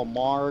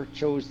Lamar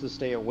chose to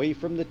stay away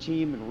from the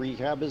team and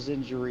rehab his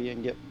injury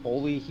and get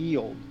fully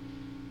healed,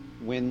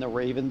 when the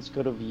Ravens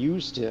could have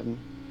used him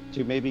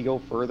to maybe go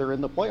further in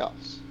the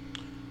playoffs.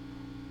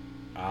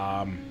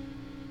 I'm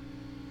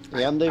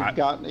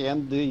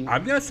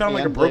gonna sound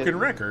like a broken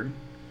record.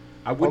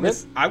 I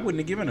wouldn't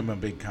have given him a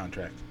big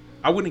contract.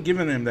 I wouldn't have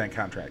given him that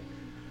contract.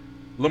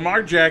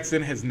 Lamar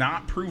Jackson has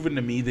not proven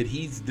to me that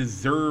he's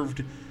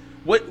deserved.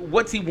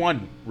 What's he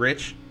won,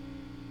 Rich?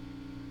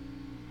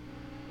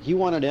 he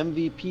won an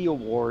MVP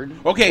award.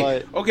 Okay,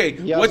 but okay.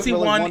 he What's hasn't he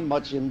really won? won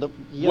much in the.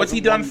 What's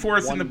he done for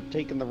us in the?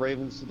 Taking the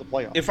Ravens to the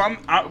playoffs. If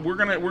we're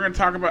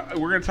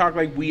gonna talk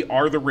like we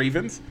are the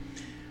Ravens.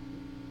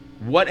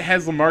 What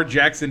has Lamar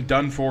Jackson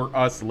done for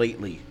us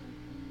lately?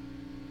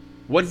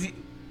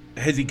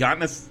 Has he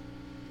gotten us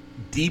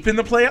deep in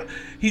the playoffs?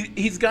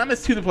 He's gotten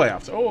us to the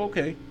playoffs. Oh,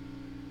 okay.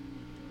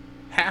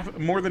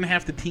 More than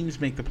half the teams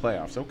make the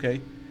playoffs.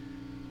 Okay.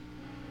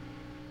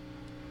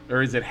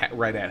 Or is it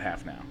right at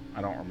half now?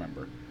 I don't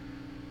remember.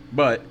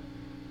 But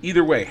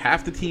either way,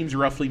 half the teams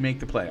roughly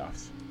make the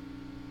playoffs.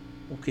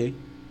 Okay.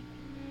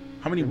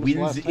 How many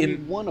wins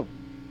in one of?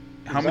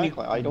 How many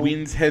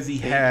wins has he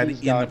had in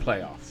the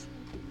playoffs?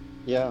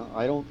 Yeah,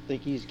 I don't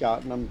think he's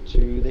gotten them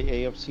to the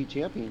AFC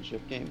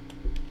Championship game.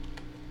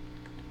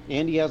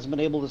 And he hasn't been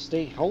able to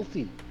stay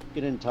healthy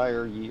an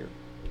entire year.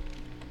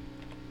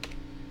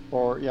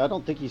 I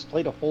don't think he's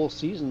played a full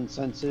season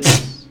since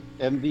his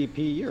MVP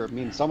year. I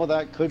mean, some of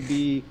that could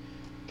be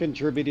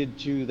contributed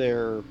to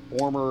their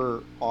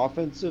former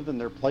offensive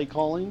and their play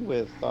calling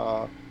with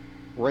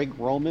Greg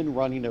Roman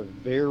running a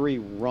very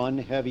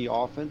run-heavy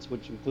offense,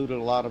 which included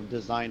a lot of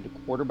designed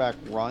quarterback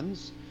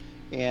runs.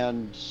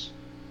 And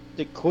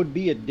it could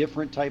be a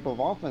different type of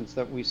offense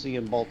that we see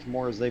in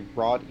Baltimore as they've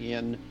brought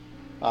in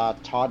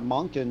Todd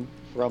Monken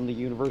from the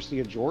University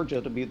of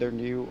Georgia to be their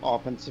new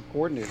offensive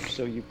coordinator.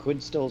 So you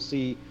could still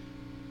see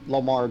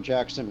Lamar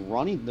Jackson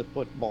running the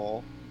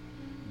football,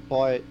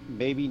 but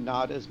maybe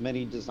not as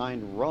many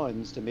designed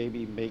runs to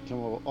maybe make him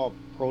a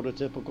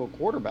prototypical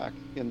quarterback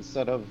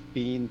instead of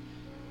being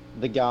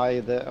the guy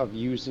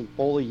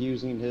fully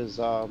using his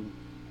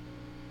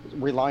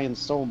relying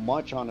so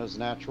much on his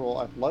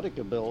natural athletic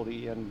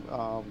ability and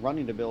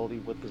running ability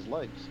with his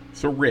legs.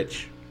 So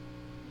Rich,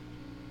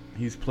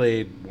 he's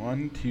played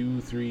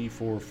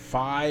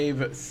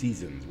 5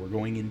 seasons. We're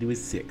going into his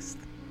 6th.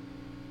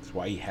 That's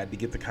why he had to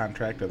get the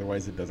contract.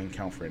 Otherwise, it doesn't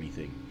count for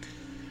anything.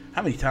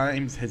 How many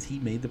times has he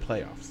made the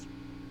playoffs?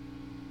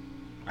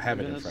 I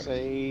have it in front of me.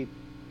 Say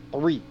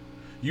 3.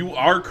 You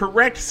are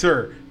correct,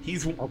 sir.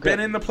 He's been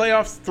in the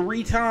playoffs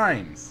 3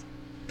 times.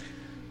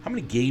 How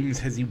many games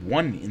has he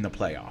won in the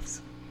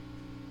playoffs?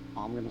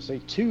 I'm going to say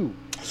 2.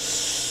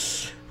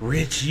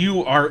 Rich,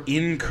 you are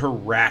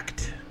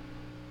incorrect.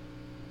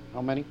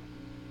 How many?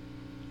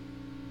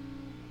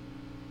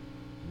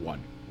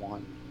 1.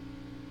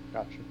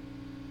 Gotcha.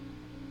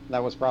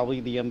 That was probably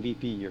the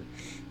MVP year.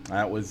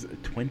 That was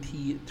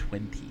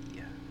 2020.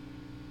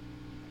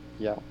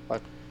 Yeah,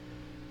 but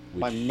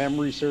my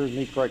memory serves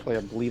me correctly.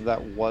 I believe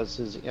that was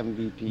his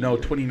MVP No,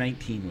 year.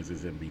 2019 was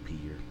his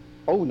MVP year.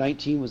 Oh,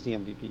 19 was the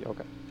MVP.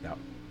 Okay.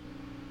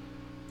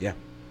 Yeah.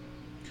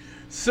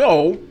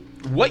 So,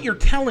 what you're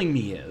telling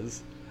me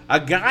is a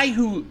guy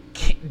who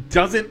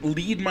doesn't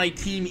lead my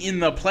team in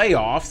the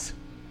playoffs,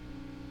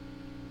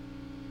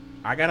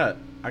 I gotta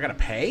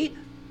pay?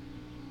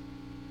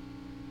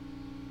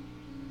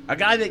 A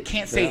guy that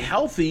can't stay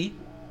healthy,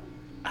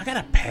 I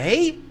gotta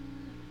pay?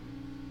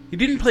 He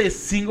didn't play a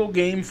single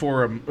game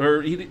for him,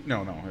 or he didn't.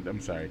 No,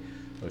 I'm sorry.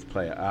 Let's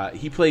play it.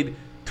 He played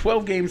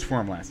 12 games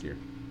for him last year.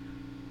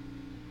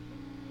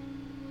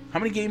 How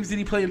many games did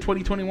he play in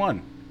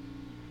 2021?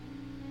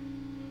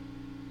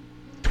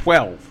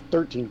 12.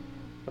 13.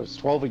 That was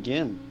 12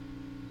 again.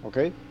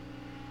 Okay.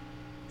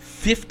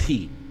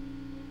 15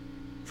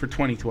 for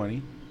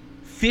 2020.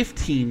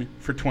 15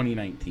 for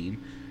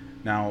 2019.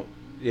 Now,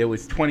 it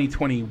was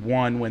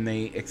 2021 when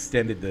they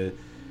extended,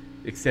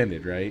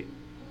 right?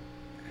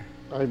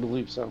 I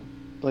believe so.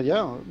 But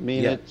yeah, I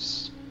mean,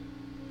 it's...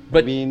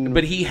 But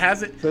he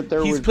hasn't...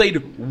 He's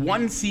played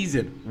one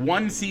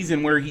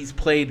season where he's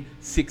played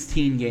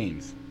 16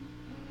 games.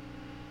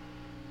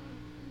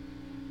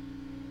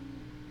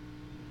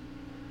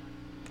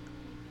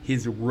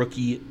 His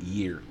rookie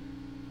year.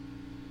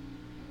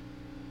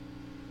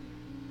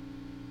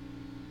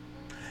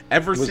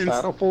 Was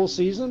that a full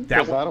season?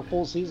 Was that a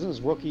full season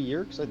his rookie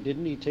year? Because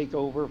didn't he take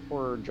over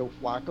for Joe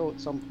Flacco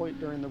at some point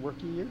during the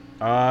rookie year?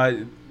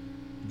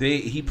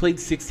 He played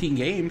 16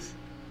 games.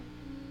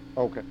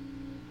 Okay.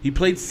 He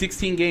played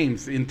 16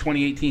 games in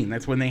 2018.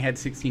 That's when they had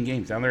 16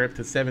 games. Now they're up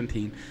to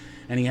 17,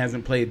 and he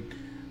hasn't played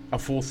a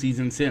full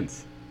season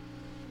since.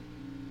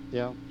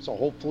 Yeah, so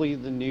hopefully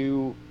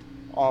the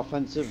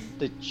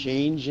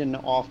change in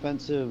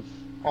offensive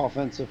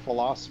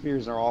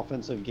philosophies or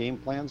offensive game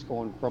plans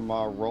going from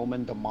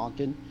Roman to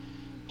Monken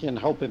can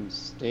help him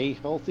stay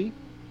healthy.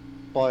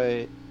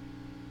 But,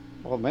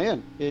 well,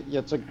 man,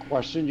 it's a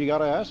question you got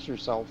to ask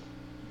yourself.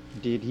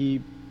 Did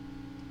he...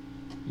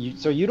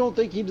 So you don't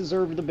think he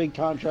deserved the big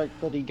contract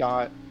that he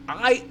got?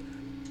 I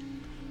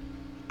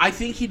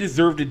think he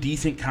deserved a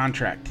decent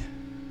contract.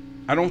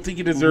 I don't think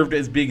he deserved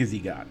as big as he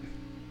got.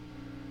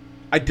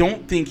 I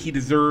don't think he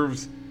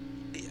deserves...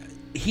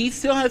 He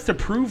still has to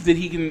prove that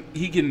he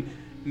can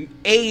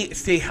A,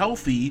 stay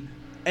healthy,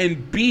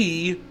 and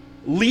B,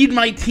 lead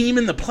my team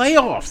in the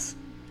playoffs.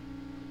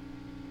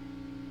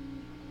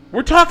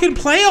 We're talking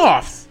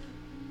playoffs.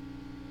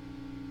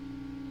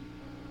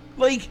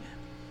 Like,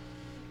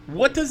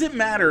 what does it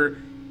matter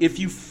if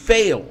you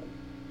fail?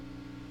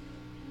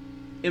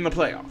 in the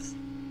playoffs?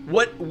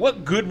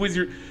 What good was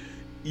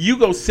you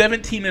go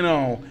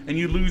 17-0 and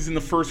you lose in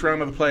the first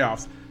round of the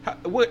playoffs?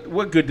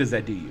 What good does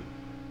that do you?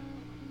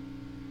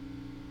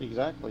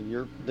 Exactly.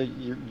 You're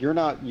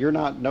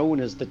not known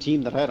as the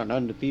team that had an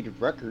undefeated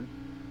record.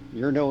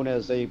 You're known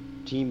as a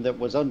team that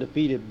was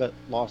undefeated but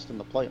lost in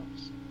the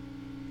playoffs.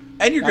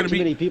 And you're Not going to too be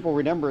many people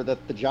remember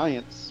that the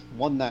Giants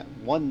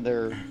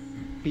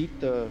beat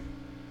the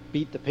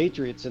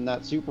Patriots in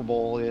that Super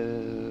Bowl. I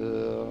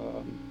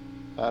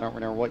don't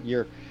remember what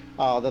year.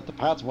 That the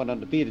Pats went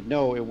undefeated.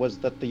 No, it was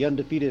that the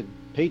undefeated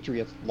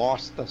Patriots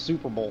lost the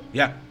Super Bowl.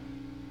 Yeah.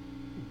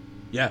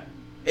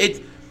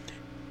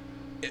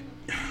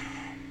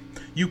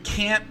 You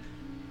can't.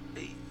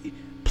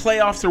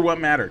 Playoffs are what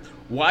matter.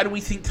 Why do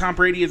we think Tom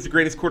Brady is the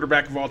greatest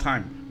quarterback of all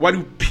time? Why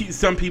do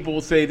some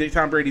people say that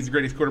Tom Brady is the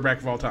greatest quarterback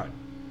of all time?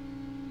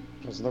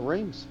 Because of the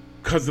rings.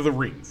 Because of the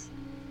rings.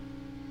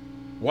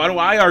 Why do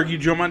I argue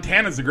Joe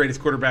Montana is the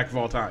greatest quarterback of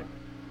all time?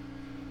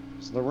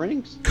 Because of the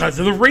rings. Because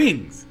of the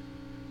rings.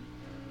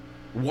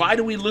 Why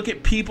do we look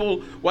at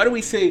people? Why do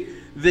we say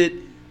that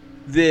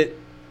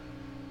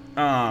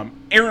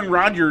Aaron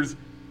Rodgers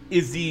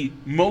is the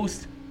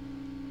most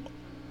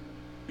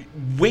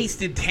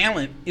wasted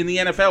talent in the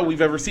NFL we've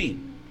ever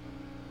seen?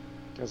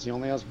 Because he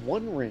only has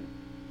one ring.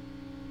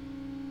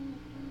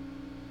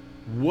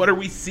 What are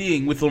we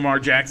seeing with Lamar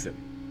Jackson?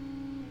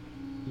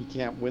 He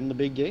can't win the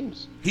big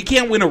games. He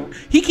can't win a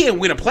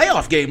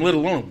playoff game, let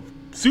alone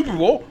Super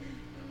Bowl.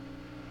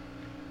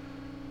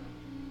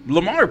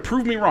 Lamar,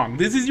 prove me wrong.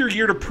 This is your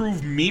year to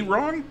prove me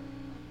wrong,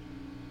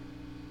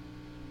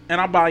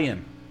 and I'll buy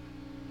in.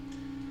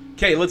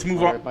 Okay, let's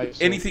move on. Mike,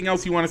 so anything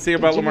else you want to say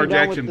about Lamar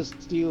Jackson? With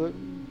the Steelers,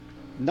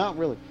 not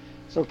really.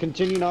 So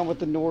continuing on with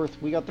the North,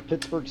 we got the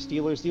Pittsburgh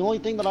Steelers. The only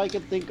thing that I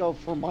could think of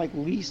for my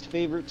least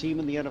favorite team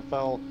in the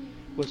NFL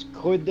was,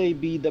 could they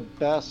be the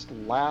best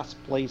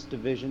last place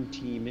division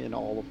team in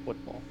all of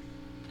football?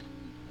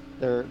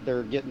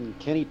 They're getting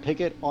Kenny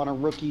Pickett on a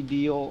rookie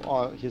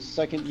deal, his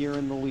second year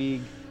in the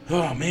league.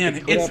 Oh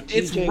man,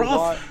 it's rough.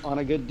 Watt on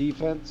a good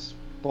defense,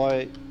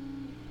 but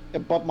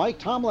Mike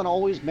Tomlin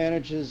always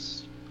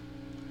manages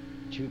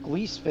to at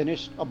least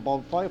finish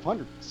above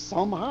 500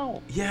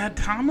 somehow. Yeah,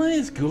 Tomlin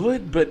is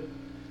good, but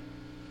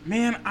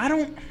man, I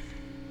don't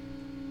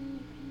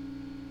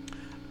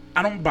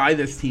buy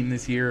this team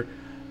this year.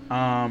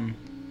 And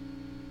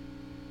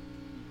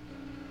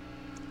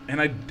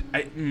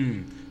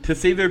to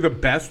say they're the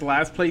best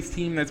last place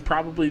team, that's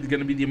probably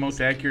going to be the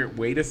most accurate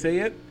way to say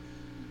it.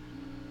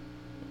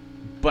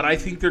 But I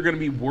think they're going to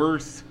be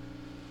worse.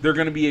 They're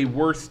going to be a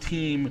worse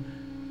team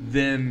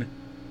than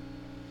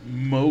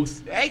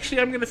most.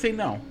 Actually, I'm going to say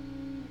no.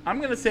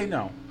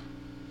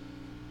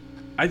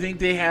 I think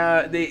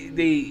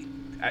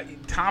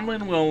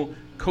Tomlin will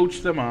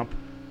coach them up,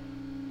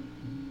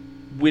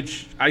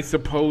 which I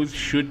suppose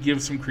should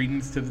give some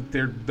credence to that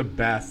they're the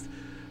best.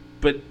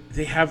 But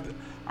they have,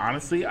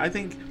 honestly, I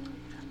think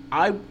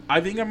I'm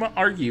going to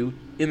argue,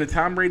 in the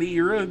Tom Brady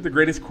era, the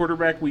greatest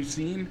quarterback we've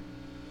seen,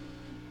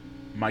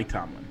 Mike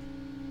Tomlin.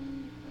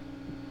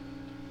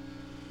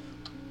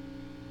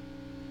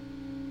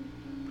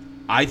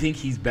 I think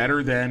he's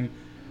better than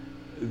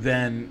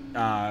Bill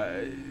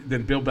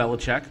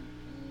Belichick.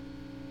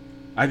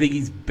 I think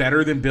he's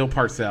better than Bill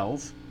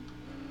Parcells.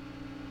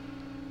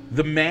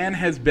 The man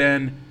has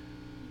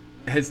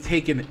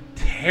taken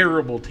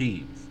terrible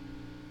teams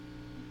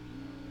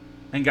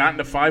and gotten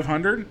to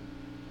 500.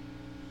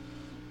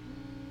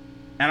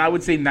 And I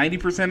would say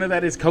 90% of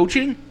that is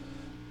coaching.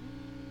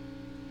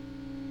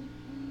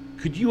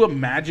 Could you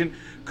imagine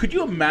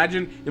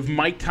if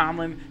Mike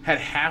Tomlin had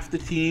half the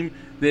team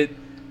that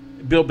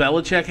Bill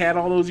Belichick had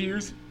all those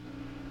years?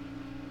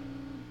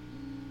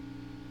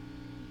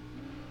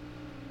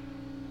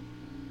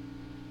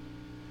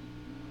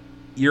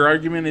 Your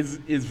argument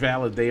is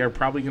valid. They are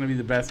probably going to be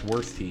the best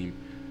worst team,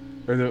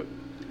 or the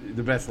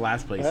best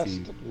last place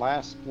team. Best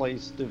last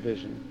place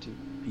division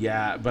team.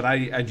 Yeah, but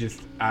I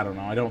don't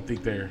know. I don't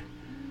think they're.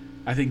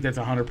 I think that's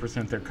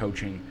 100% their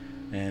coaching,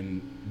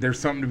 and there's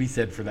something to be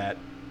said for that.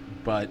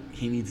 But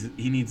he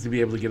needs to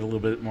be able to get a little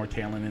bit more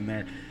talent in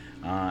there,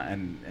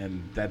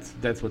 and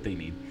that's what they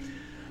need.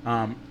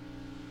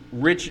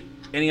 Rich,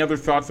 any other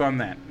thoughts on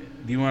that?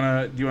 Do you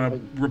want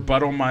to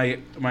rebuttal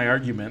my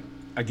argument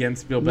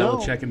against Bill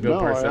Belichick and Bill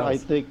Parcells? I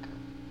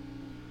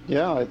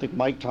think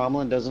Mike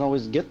Tomlin doesn't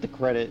always get the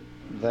credit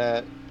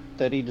that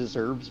he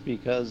deserves,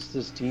 because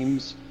his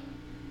teams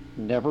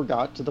never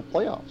got to the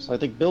playoffs. I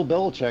think Bill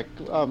Belichick,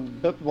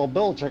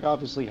 Belichick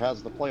obviously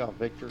has the playoff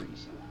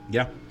victories.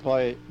 Yeah.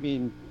 But,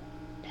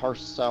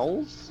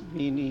 Parcells,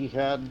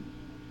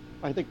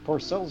 I think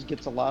Parcells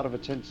gets a lot of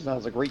attention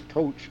as a great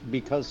coach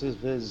because of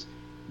his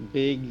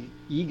big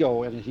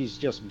ego, and he's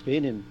just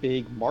been in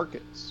big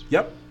markets.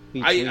 Yep.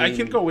 I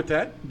can go with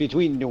that.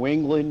 Between New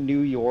England,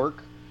 New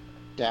York,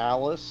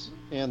 Dallas,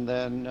 and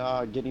then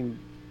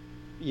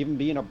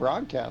being a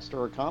broadcaster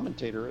or a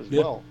commentator as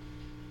well.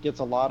 Gets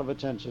a lot of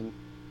attention.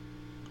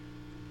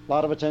 A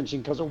lot of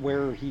attention because of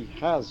where he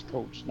has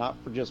coached, not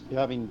for just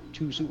having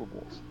 2 Super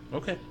Bowls.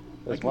 Okay.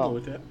 I as can go well.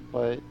 with that.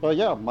 But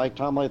yeah, Mike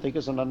Tomlin I think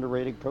is an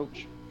underrated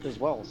coach as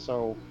well.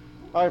 So,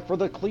 all right, for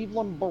the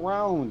Cleveland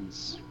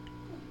Browns,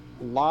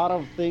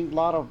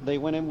 they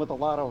went in with a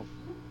lot of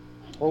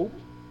hope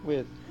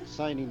with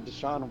signing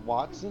Deshaun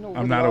Watson over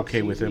I'm the not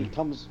okay with offseason. He him.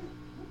 comes,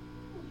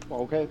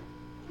 well, okay,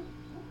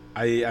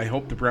 I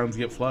hope the Browns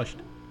get flushed.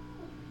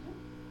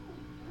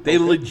 They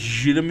okay.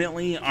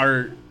 legitimately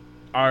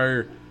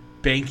are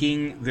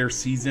banking their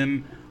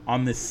season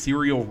on this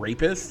serial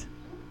rapist.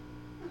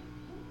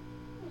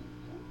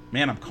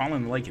 Man, I'm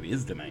calling it like it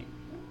is tonight.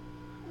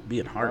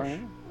 Being harsh. All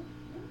right.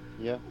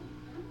 Yeah.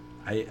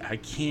 I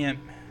can't.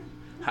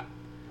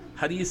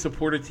 How do you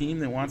support a team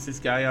that wants this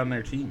guy on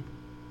their team?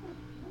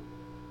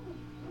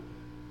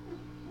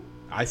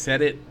 I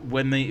said it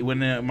when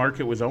the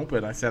market was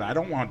open. I said I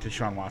don't want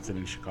Deshaun Watson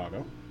in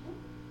Chicago.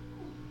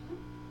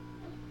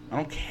 I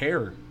don't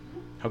care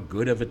how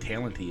good of a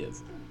talent he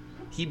is.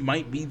 He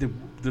might be the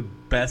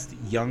best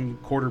young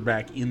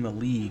quarterback in the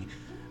league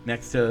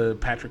next to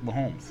Patrick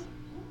Mahomes.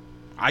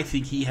 I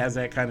think he has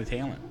that kind of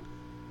talent.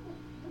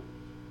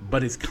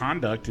 But his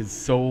conduct is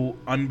so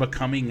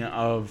unbecoming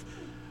of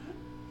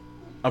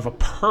a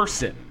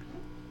person,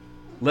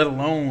 let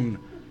alone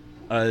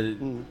a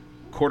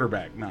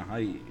quarterback. No,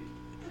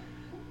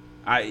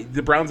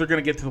 the Browns are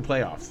going to get to the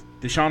playoffs.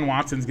 Deshaun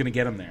Watson's going to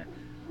get them there.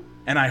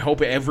 And I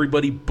hope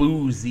everybody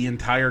boos the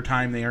entire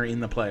time they are in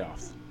the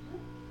playoffs.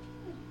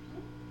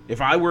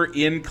 If I were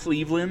in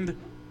Cleveland,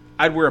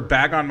 I'd wear a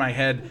bag on my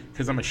head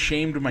because I'm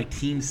ashamed my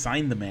team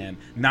signed the man,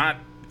 not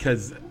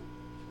because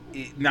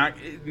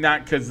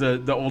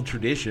the old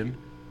tradition.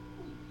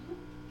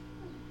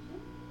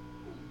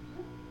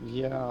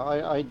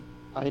 Yeah,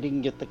 I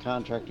didn't get the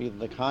contract either.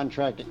 The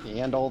contract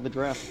and all the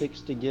draft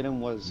picks to get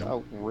him was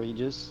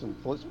outrageous, and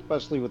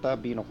especially with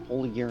that being a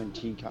fully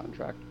guaranteed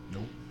contract.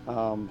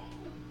 Nope.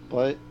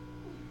 But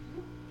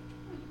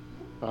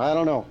I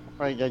don't know.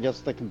 I guess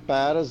the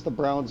bad as the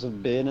Browns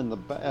have been, and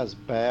as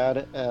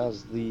bad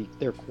as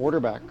their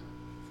quarterbacks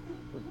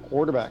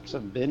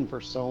have been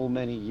for so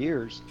many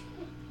years,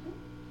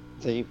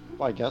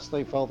 I guess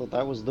they felt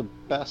that was the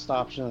best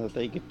option that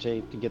they could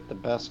take to get the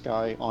best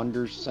guy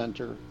under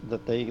center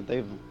that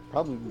they've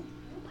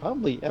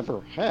probably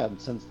ever had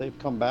since they've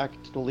come back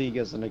to the league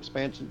as an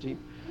expansion team.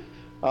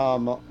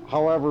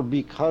 However,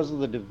 because of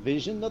the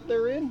division that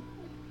they're in,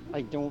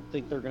 I don't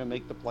think they're going to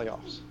make the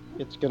playoffs.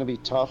 It's going to be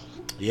tough.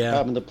 Yeah.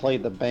 Having to play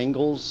the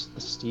Bengals,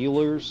 the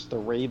Steelers, the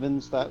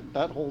Ravens.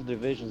 That whole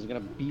division is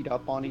going to beat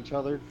up on each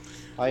other.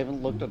 I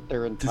haven't looked at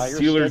their entire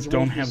schedule. The Steelers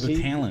don't have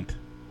the talent.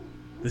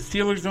 The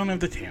Steelers don't have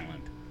the talent.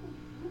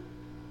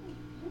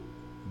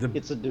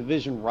 It's a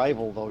division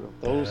rival, though.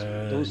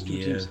 Those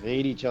two teams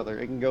hate each other.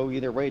 It can go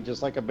either way,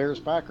 just like a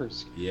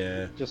Bears-Packers.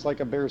 Yeah. Just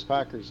like a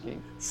Bears-Packers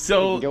game.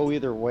 So it can go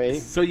either way.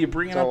 So you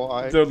bring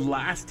up the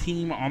last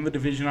team on the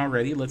division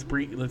already. Let's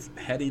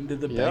head into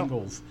the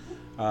Bengals.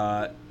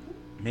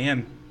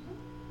 Man,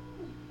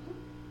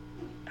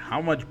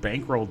 how much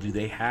bankroll do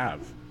they have?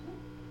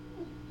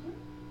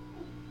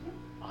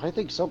 I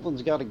think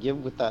something's got to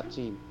give with that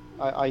team.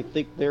 I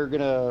think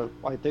they'll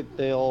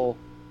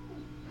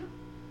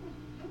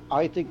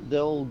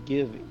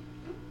give.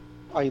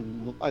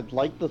 I'd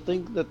like to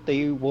think that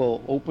they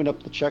will open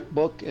up the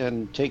checkbook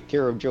and take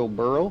care of Joe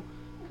Burrow,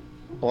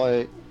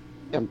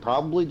 and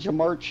probably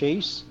Jamar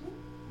Chase.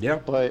 Yeah.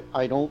 But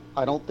I don't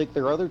think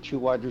their other two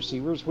wide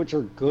receivers, which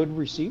are good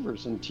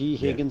receivers, and T.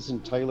 Higgins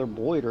and Tyler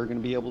Boyd, are going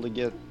to be able to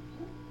get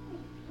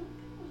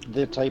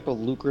the type of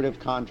lucrative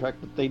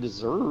contract that they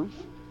deserve.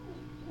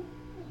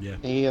 Yeah.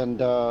 And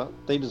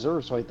they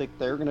deserve. So I think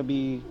they're going to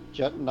be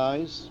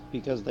jeopardized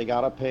because they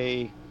gotta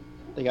pay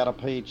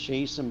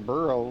Chase and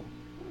Burrow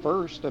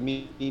first. I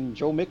mean,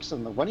 Joe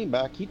Mixon, the running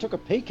back, he took a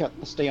pay cut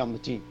to stay on the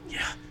team.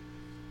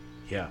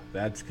 Yeah,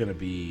 that's gonna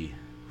be.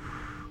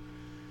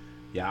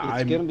 Yeah,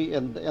 it's gonna be,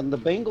 and the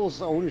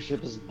Bengals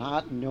ownership is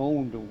not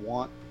known to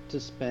want to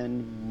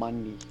spend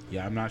money.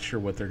 Yeah, I'm not sure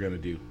what they're gonna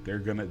do. They're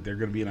gonna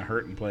be in a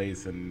hurting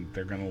place, and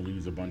they're gonna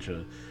lose a bunch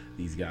of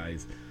these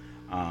guys.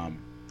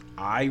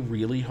 I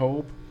really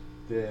hope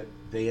that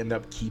they end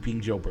up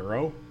keeping Joe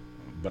Burrow,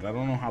 but I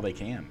don't know how they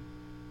can.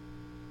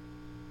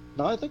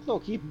 No, I think they'll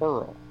keep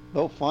Burrow.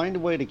 They'll find a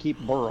way to keep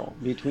Burrow.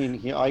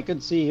 I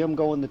could see him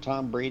going the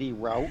Tom Brady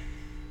route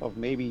of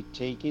maybe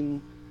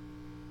taking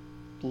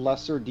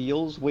lesser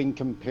deals when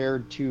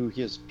compared to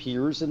his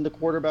peers in the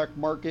quarterback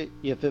market,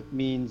 if it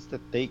means that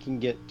they can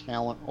get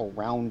talent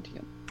around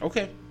him.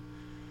 Okay.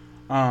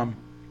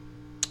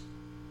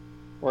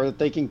 Or that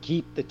they can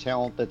keep the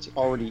talent that's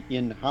already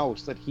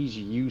in-house that he's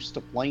used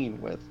to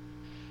playing with.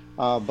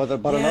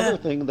 Another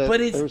thing that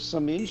there's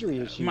some injury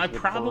issues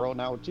with Burrow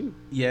now too.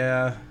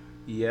 Yeah,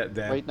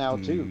 that right now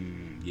too.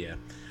 Yeah,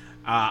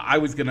 I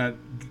was gonna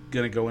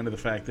go into the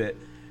fact that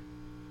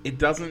it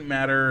doesn't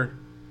matter.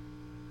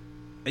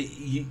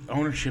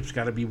 Ownership's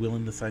got to be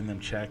willing to sign them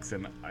checks,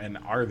 and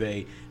are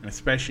they? And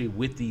especially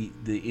with the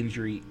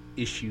injury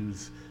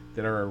issues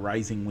that are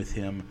arising with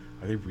him,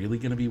 are they really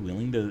going to be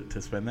willing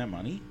to spend that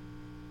money?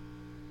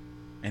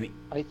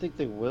 I think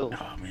they will.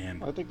 Oh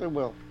man, I think they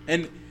will.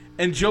 And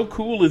And Joe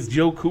Cool is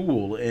Joe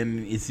Cool,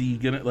 and is he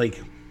gonna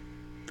like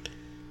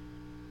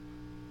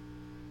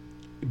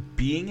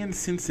being in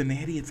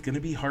Cincinnati? It's gonna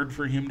be hard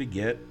for him to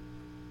get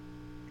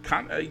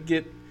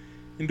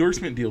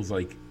endorsement deals,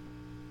 like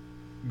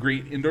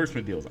great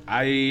endorsement deals.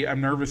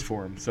 I'm nervous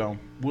for him, so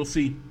we'll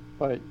see.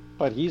 But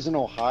he's an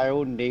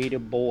Ohio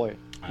native boy.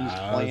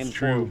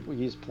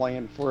 He's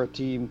playing for a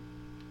team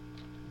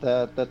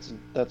that's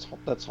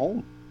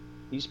home.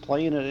 He's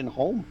playing it in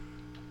home.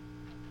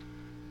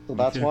 So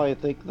that's why I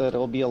think that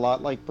it'll be a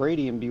lot like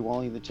Brady and be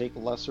willing to take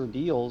lesser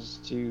deals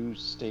to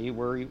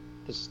to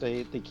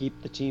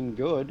keep the team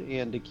good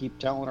and to keep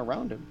talent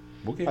around him.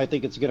 Okay. I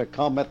think it's going to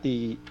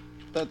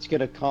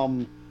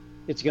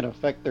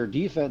affect their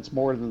defense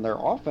more than their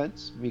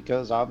offense,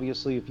 because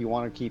obviously if you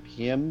want to keep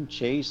him,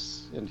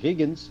 Chase, and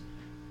Higgins,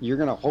 you're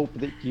going to hope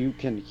that you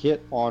can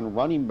hit on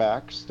running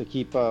backs to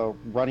keep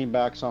running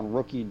backs on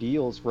rookie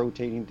deals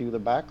rotating through the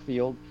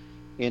backfield,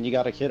 and you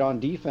got to hit on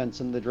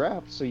defense in the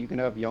draft so you can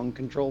have young,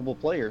 controllable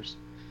players.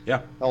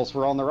 Yeah.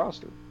 Elsewhere on the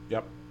roster.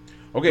 Yep.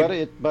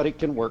 Okay. But it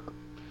can work.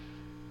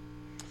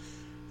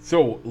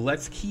 So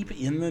let's keep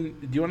in the.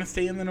 Do you want to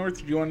stay in the north?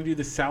 Or do you want to do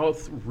the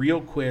south real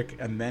quick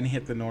and then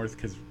hit the north,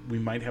 because we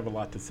might have a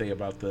lot to say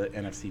about the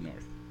NFC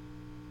North.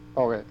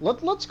 Okay,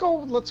 let's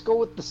go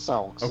with the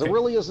South, because there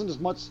really isn't as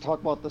much to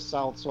talk about the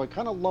South. So I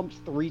kind of lumped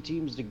three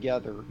teams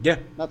together. Yeah.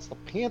 That's the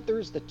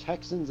Panthers, the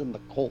Texans, and the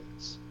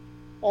Colts.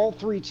 All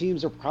three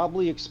teams are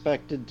probably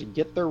expected to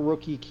get their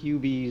rookie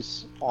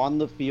QBs on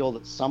the field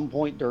at some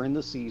point during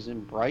the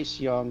season. Bryce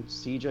Young,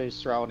 C.J.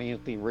 Stroud,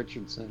 Anthony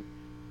Richardson.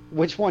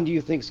 Which one do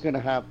you think is going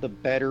to have the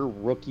better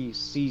rookie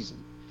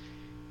season?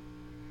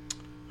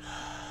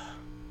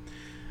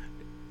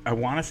 I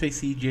want to say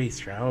C.J.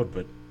 Stroud,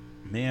 but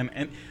man,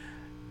 and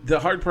the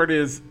hard part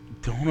is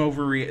don't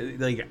overreact.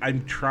 Like,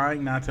 I'm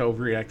trying not to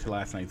overreact to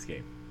last night's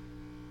game.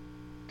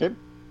 Okay.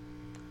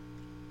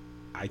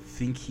 I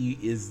think he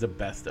is the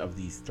best of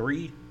these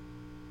three,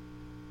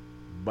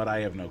 but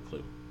I have no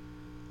clue.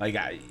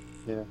 I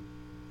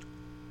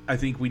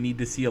think we need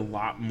to see a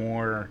lot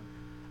more.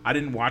 I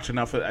didn't watch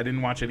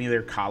any of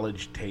their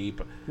college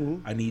tape. Mm-hmm.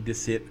 I need to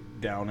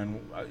sit down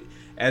and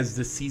as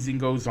the season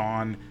goes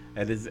on,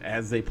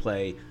 as they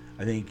play,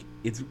 I think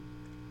it's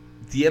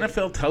the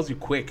NFL tells you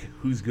quick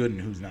who's good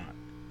and who's not.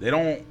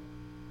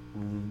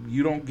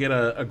 You don't get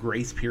a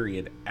grace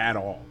period at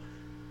all.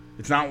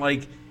 It's not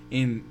like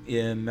in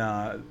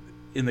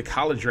the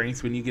college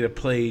ranks when you get to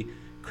play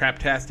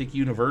Craptastic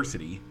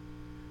University.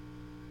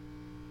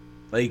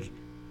 Like,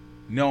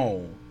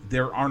 no,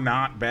 there are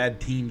not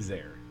bad teams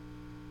there.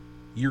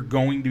 You're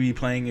going to be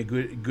playing a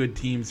good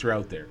teams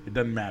throughout there. It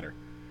doesn't matter.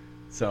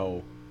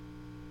 So,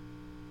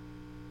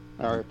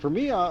 all right, for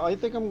me, I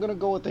think I'm going to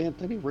go with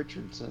Anthony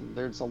Richardson.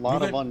 There's a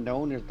lot of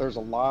unknown. There's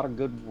a lot of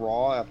good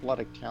raw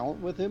athletic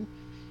talent with him,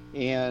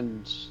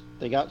 and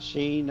they got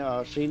Shane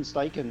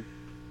Steichen,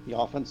 the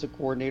offensive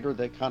coordinator,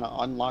 that kind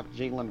of unlocked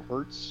Jalen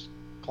Hurts,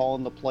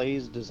 calling the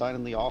plays,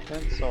 designing the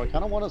offense. So I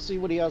kind of want to see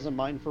what he has in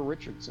mind for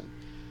Richardson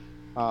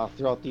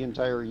throughout the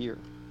entire year.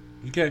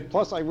 Okay.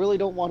 Plus, I really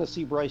don't want to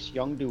see Bryce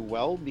Young do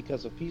well,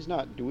 because if he's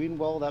not doing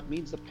well, that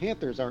means the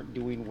Panthers aren't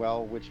doing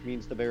well, which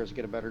means the Bears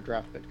get a better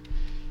draft pick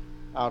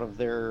out of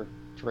their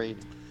trade.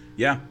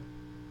 Yeah.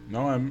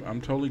 No,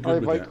 I'm totally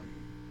good with that.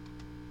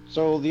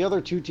 So the other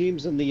two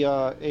teams in the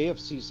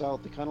AFC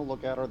South to kind of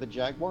look at are the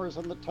Jaguars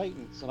and the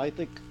Titans. And I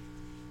think,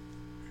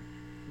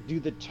 do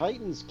the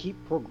Titans keep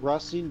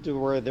progressing to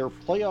where their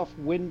playoff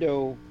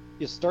window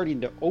is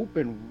starting to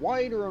open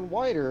wider and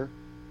wider,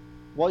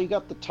 while you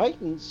got the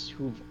Titans,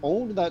 who've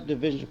owned that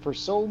division for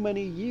so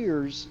many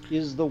years?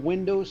 Is the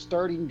window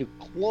starting to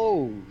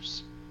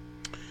close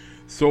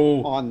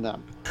on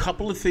them? A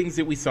couple of things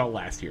that we saw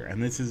last year,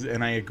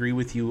 and I agree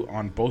with you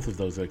on both of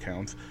those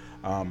accounts,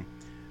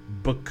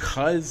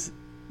 because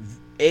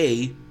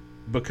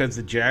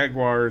the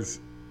Jaguars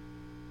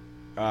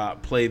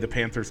play the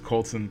Panthers,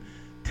 Colts, and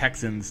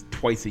Texans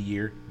twice a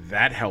year.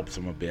 That helps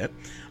them a bit,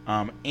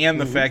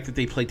 and the fact that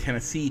they play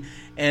Tennessee.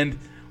 And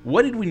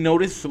what did we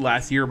notice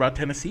last year about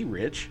Tennessee,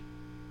 Rich?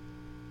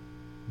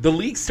 The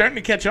league's starting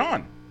to catch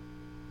on.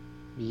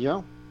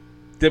 Yeah.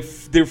 They're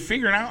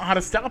figuring out how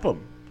to stop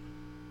them.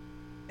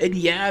 And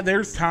yeah,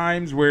 there's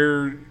times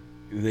where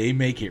they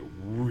make it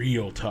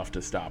real tough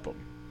to stop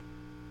them.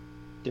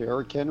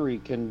 Derrick Henry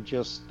can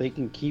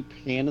keep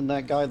handing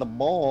that guy the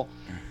ball,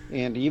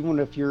 and even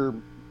if your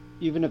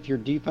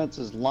defense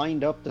is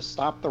lined up to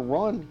stop the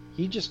run,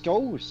 he just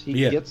goes. He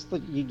gets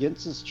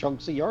his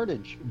chunks of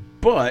yardage.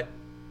 But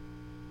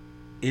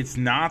it's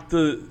not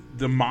the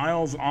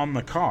miles on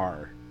the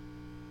car.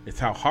 It's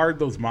how hard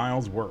those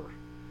miles were.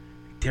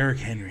 Derrick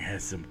Henry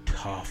has some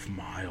tough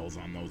miles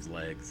on those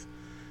legs.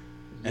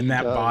 And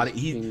that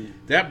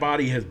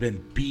body has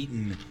been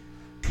beaten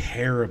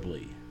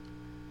terribly.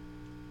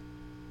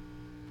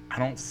 I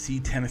don't see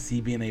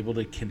Tennessee being able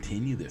to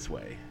continue this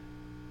way.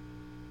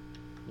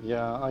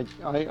 Yeah,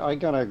 I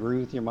gotta agree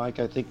with you, Mike.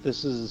 I think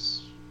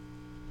it's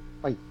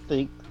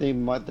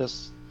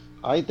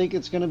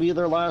going to be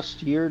their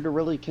last year to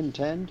really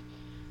contend.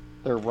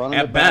 They're running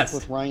At it back best.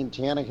 with Ryan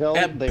Tannehill.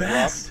 At They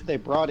best.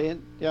 brought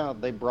in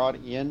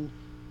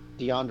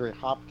DeAndre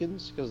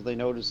Hopkins because they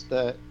noticed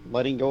that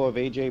letting go of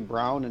AJ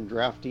Brown and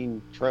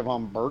drafting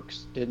Trevon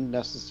Burks didn't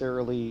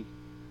necessarily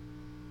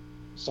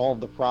solve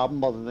the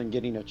problem other than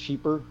getting a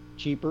cheaper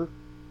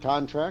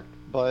contract.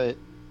 But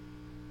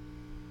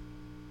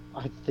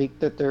I think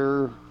that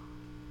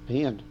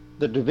man,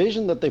 the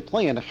division that they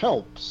play in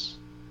helps.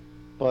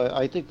 But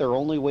I think their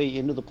only way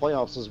into the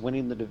playoffs is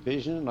winning the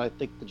division. And I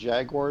think the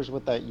Jaguars,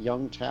 with that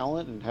young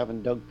talent and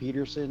having Doug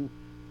Peterson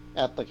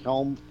at the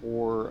helm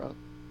for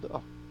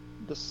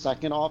the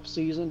second off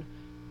season,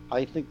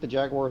 I think the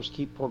Jaguars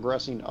keep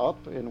progressing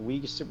up, and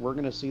we're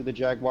going to see the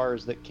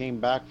Jaguars that came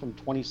back from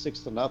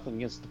 26-0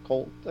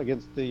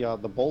 against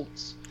the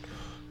Bolts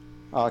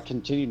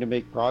continue to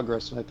make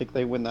progress, and I think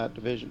they win that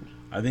division.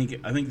 I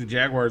think the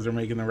Jaguars are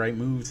making the right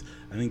moves.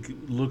 I think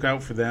look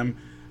out for them,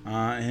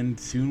 and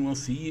soon we'll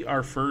see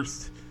our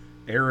first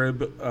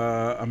Arab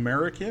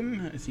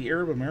American. Is he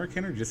Arab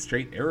American or just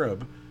straight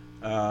Arab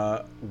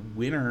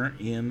winner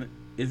in?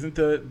 Isn't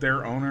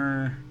their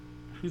owner?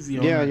 Who's the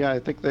owner? Yeah. I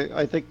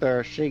think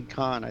they're Sheikh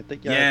Khan. I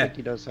think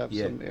he does have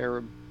some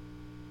Arab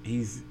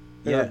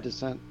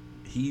descent.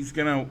 He's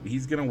gonna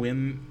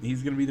win.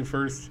 He's gonna be the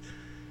first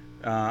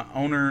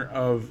owner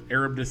of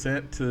Arab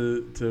descent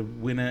to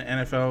win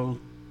an NFL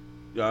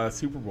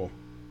Super Bowl.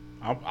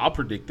 I'll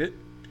predict it.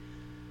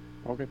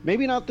 Okay,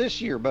 maybe not this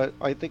year, but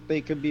I think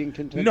they could be in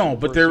contention. No,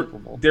 but for a Super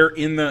Bowl.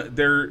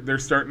 they're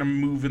starting to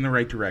move in the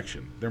right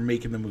direction. They're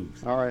making the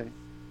moves. All right.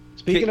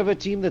 Speaking of a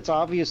team that's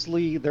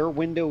obviously their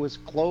window is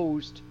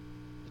closed,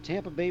 the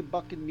Tampa Bay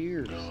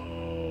Buccaneers.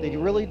 Oh. They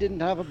really didn't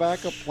have a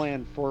backup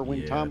plan for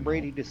when Tom no.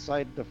 Brady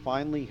decided to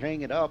finally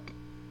hang it up,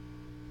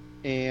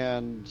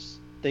 and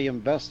they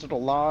invested a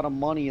lot of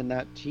money in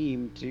that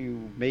team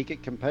to make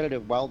it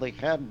competitive while they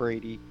had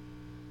Brady.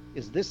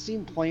 Is this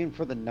team playing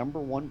for the number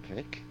one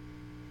pick?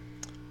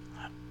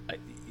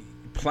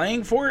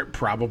 Playing for it,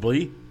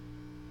 probably.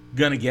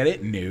 Gonna get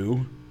it?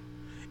 No.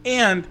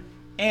 And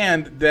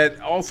that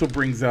also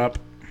brings up,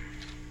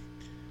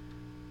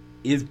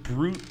 is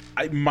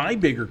my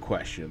bigger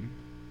question,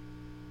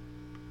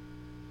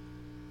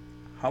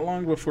 how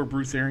long before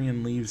Bruce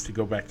Arians leaves to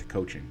go back to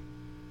coaching?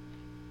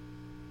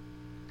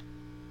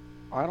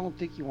 I don't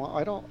think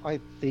I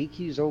think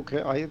he's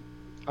okay.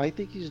 I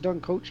think he's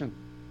done coaching.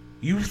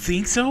 You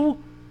think so?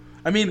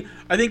 I mean,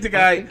 I think the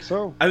guy. I think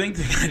so. I think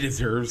the guy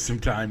deserves some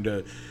time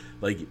to,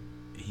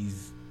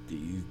 he's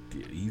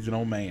an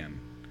old man,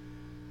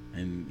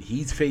 and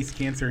he's faced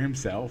cancer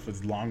himself,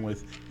 along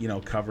with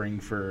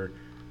covering for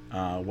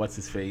what's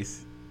his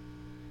face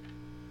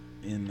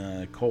in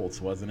the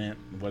Colts, wasn't it?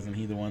 Wasn't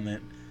he the one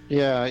that?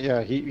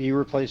 Yeah. He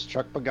replaced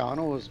Chuck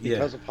Pagano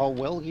because of how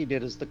well he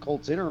did as the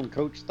Colts interim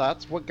coach.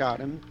 That's what got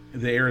him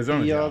the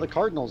Arizona job. The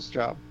Cardinals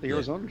job, the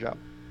Arizona job.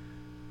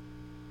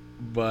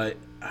 But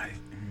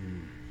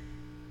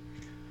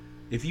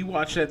if you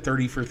watch that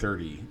 30 for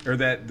 30 or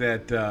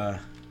that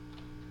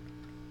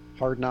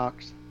Hard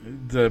Knocks,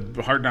 the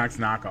Hard Knocks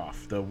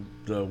knockoff,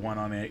 the one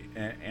on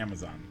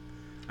Amazon,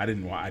 I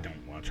don't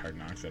watch Hard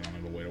Knocks. I don't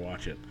have a way to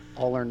watch it.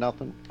 All or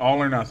Nothing. All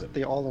or Nothing.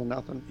 The All or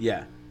Nothing.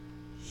 Yeah,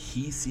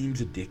 he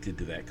seems addicted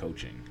to that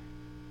coaching.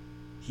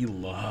 He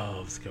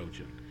loves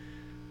coaching.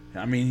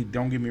 I mean,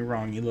 don't get me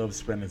wrong. He loves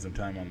spending some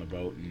time on the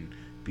boat and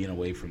being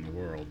away from the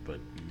world. But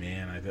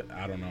man,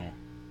 I don't know.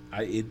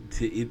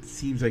 It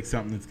seems like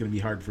something that's going to be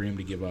hard for him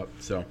to give up.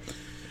 So,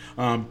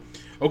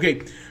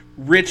 okay,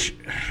 Rich,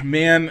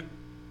 man.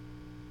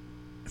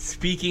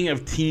 Speaking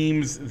of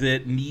teams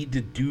that need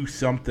to do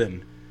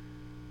something,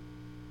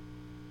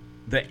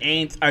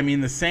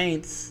 the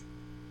Saints.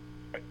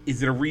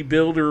 Is it a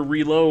rebuild or a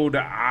reload?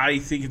 I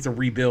think it's a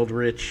rebuild,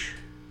 Rich.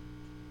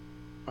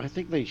 I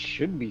think they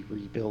should be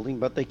rebuilding,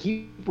 but they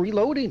keep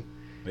reloading.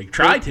 They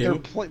try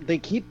to.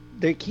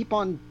 They keep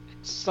on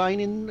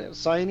signing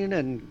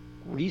and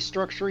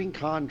restructuring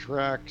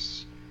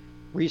contracts.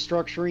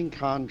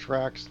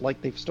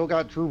 Like, they've still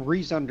got Drew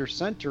Brees under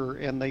center,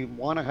 and they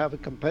want to have a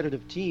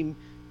competitive team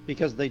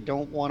because they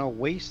don't want to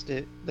waste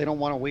it. They don't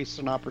want to waste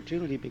an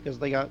opportunity because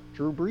they got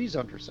Drew Brees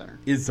under center.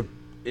 It's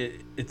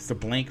the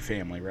Blank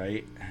family,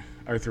 right?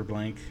 Arthur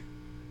Blank.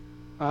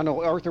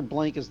 No, Arthur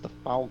Blank is the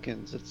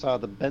Falcons. It's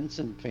the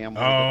Benson family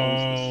that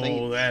owns the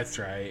Saints. Oh, that's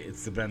right.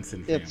 It's the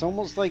Benson family. It's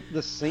almost like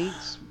the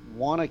Saints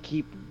want to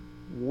keep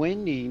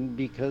winning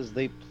because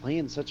they play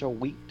in such a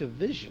weak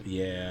division.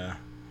 Yeah,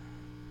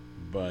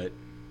 but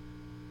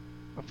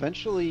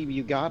eventually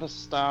you got to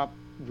stop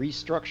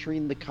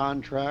restructuring the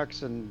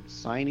contracts and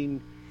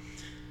signing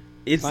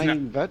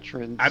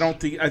veterans.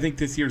 I think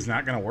this year's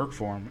not going to work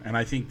for them, and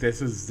I think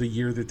this is the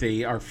year that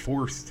they are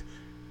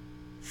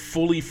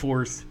fully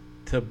forced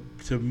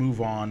to move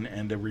on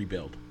and to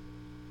rebuild.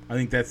 I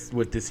think that's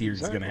what this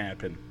year's going to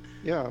happen.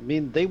 Yeah, I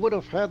mean, they would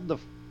have had the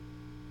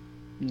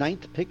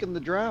 9th pick in the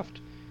draft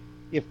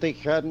if they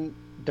hadn't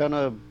done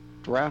a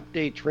draft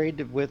day trade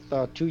with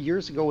 2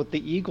 years ago with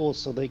the Eagles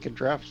so they could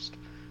draft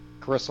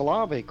Chris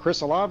Olave. Chris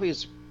Olave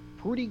is a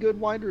pretty good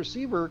wide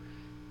receiver,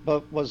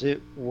 But was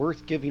it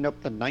worth giving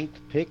up the ninth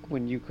pick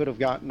when you could have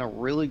gotten a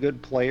really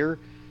good player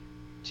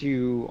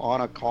to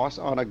on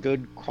a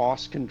good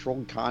cost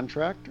controlled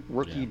contract Yeah.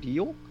 rookie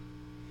deal?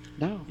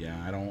 No,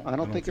 Yeah, I I don't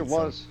don't think it think so.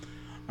 was.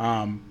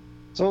 Um,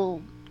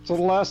 So so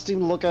the last team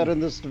to look at in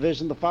this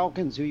division, the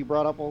Falcons, who you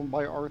brought up, owned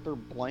by Arthur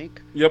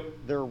Blank, yep.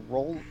 they're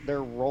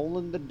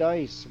rolling the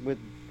dice with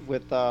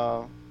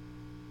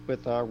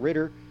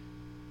Ritter,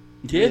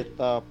 Yeah. with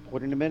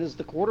putting him in as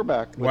the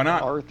quarterback Why with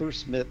not? Arthur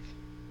Smith.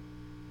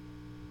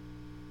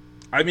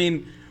 I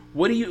mean,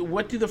 what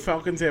do the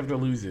Falcons have to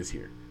lose this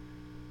year?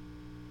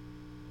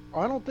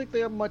 I don't think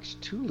they have much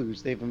to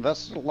lose. They've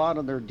invested a lot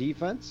in their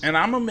defense. And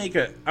I'm gonna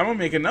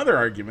make another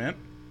argument.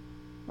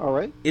 All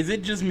right. Is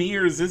it just me,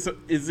 or is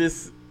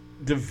this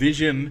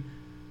division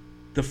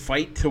the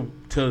fight to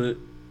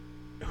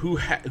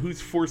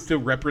who's forced to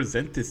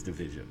represent this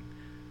division?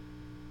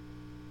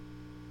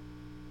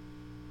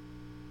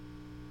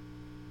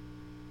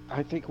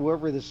 I think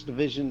whoever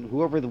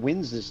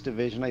wins this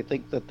division, I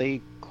think that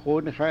they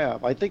could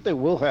have. I think they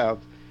will have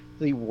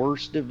the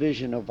worst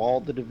division of all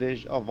the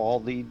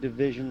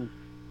division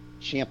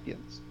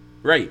champions,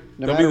 Right.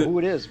 no matter who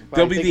it is.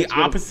 They'll I be think the it's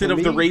going to, opposite for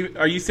of the me, Ravens.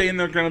 Are you saying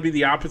they're going to be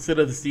the opposite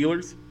of the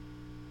Steelers?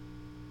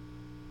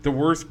 The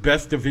worst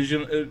best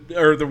division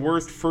or the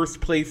worst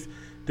first place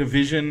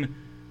division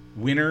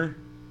winner?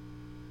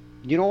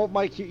 you know what,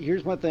 Mike?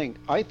 Here's my thing.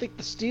 I think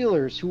the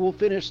Steelers, who will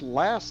finish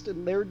last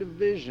in their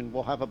division,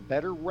 will have a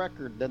better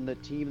record than the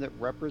team that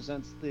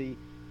represents the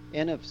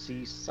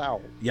NFC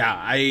South Yeah,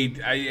 I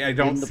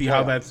don't in the see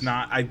how that's playoffs.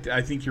 not.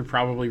 I think you're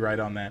probably right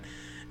on that.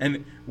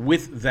 And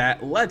with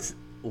that, let's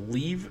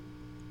leave.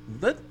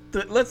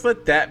 Let's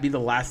let that be the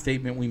last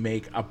statement we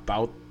make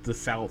about the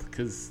South,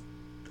 because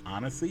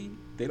honestly,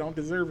 they don't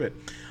deserve it.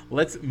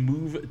 Let's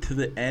move to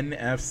the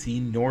NFC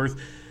North,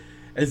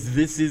 as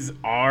this is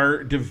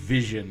our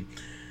division.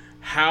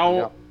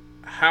 Yeah.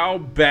 How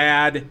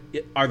bad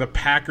are the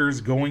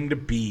Packers going to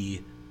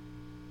be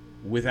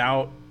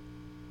without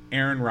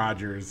Aaron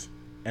Rodgers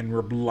and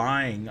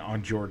relying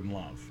on Jordan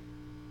Love?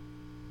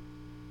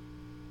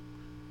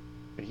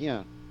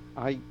 Yeah,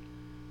 I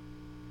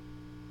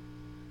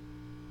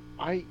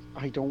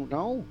I don't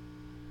know.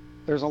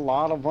 There's a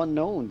lot of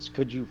unknowns.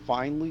 Could you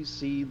finally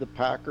see the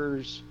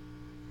Packers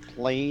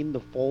playing the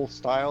full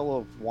style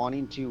of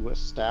wanting to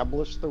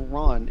establish the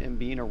run and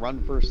being a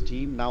run first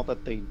team now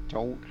that they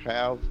don't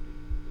have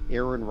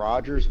Aaron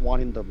Rodgers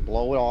wanting to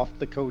blow it off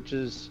the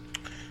coaches'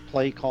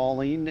 play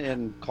calling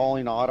and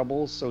calling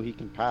audibles so he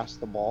can pass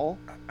the ball?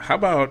 How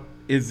about,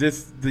 is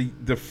this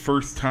the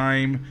first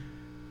time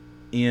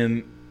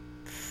in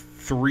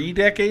 3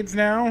 decades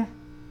now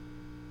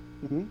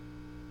Hmm.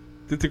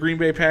 that the Green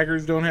Bay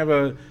Packers don't have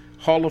a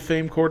Hall of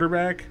Fame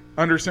quarterback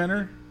under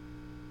center?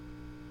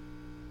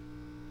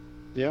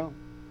 Yeah.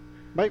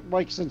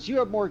 Mike, since you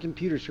have more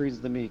computer screens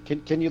than me,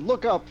 can you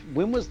look up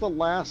when was the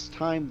last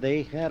time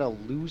they had a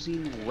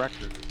losing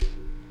record?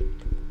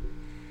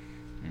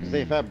 Because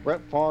they've had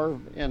Brett Favre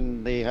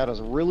and they had a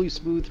really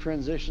smooth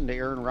transition to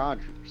Aaron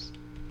Rodgers.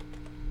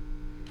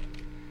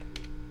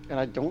 And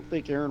I don't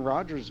think Aaron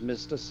Rodgers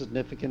missed a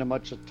significant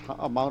amount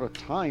of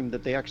time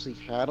that they actually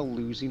had a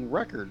losing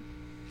record.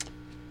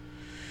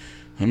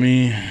 Let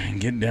me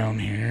get down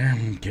here.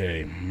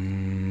 Okay.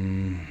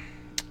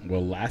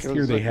 Well, last year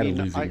Because, they I had a mean,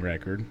 losing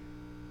record.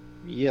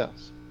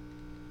 yes,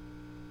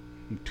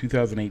 In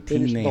 2018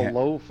 finished they had,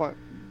 below five.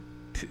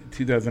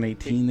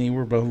 2018 they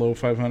were below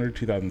 500.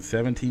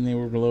 2017 they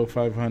were below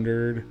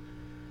 500.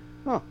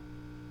 Huh?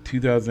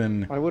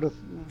 2013 I would have.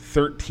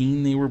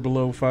 they were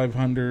below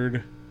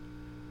 500.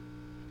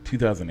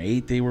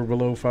 2008 they were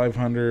below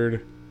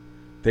 500.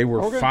 They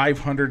were Okay.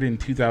 500 in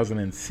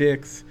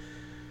 2006.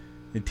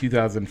 In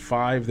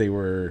 2005 they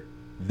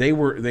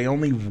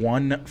only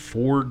won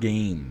 4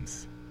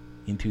 games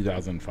in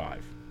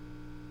 2005.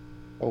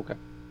 Okay.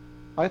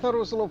 I thought it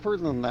was a little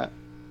further than that.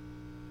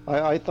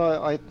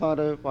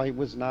 I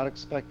was not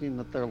expecting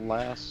that their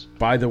last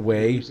By the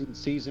way, losing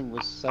season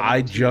was I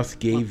 17. just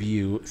gave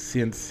you,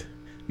 since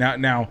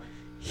now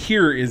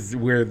here is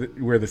where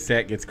the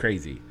stat gets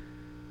crazy.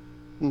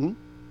 Hmm.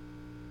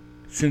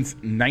 Since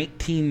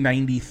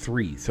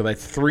 1993, so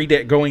that's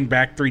going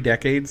back 3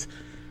 decades.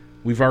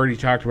 We've already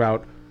talked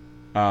about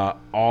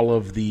all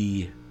of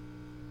the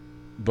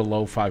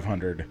below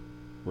 500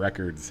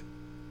 records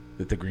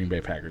that the Green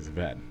Bay Packers have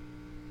had.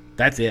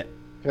 That's it.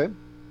 Okay.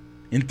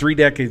 In 3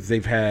 decades,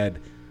 they've had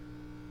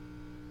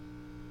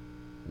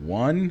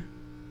 1,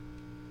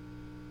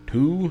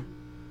 2,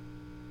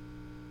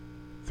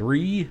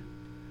 3,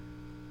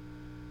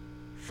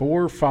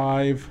 4,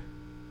 5,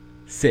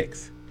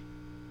 6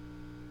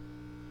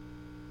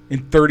 in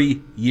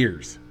 30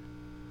 years.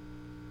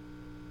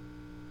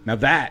 Now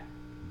that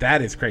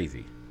is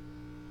crazy.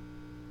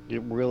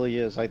 It really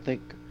is. I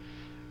think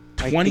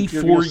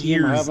 24 you're gonna see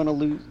them years having a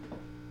lose.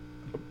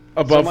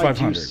 above So, Mike,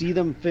 do 500. you see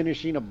them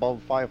finishing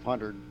above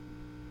 500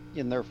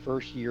 in their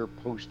first year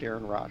post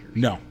Aaron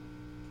Rodgers?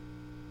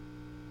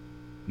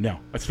 No,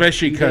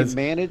 especially Do they because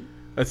manage?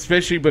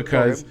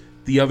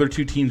 the other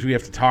 2 teams we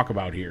have to talk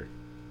about here.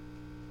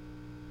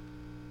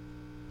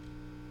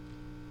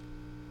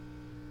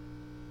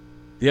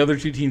 The other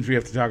two teams we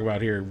have to talk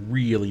about here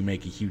really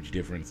make a huge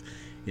difference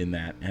in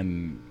that.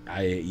 And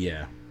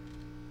yeah.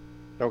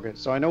 Okay,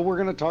 so I know we're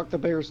going to talk the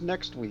Bears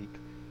next week,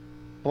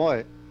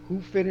 but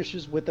who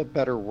finishes with a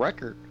better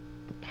record,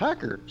 the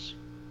Packers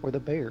or the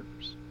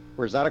Bears?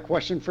 Or is that a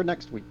question for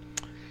next week?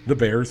 The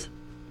Bears.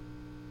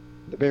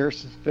 The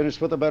Bears finish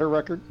with a better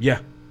record?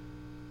 Yeah.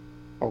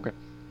 Okay.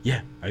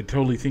 Yeah, I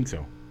totally think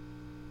so.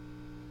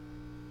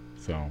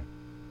 So.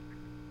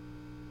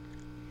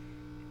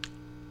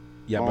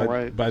 Yeah, all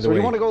right. By the so way,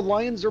 you want to go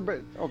Lions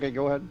or okay?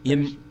 Go ahead.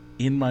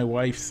 In my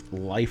wife's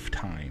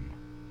lifetime,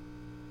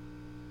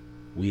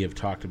 we have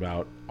talked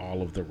about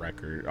all of the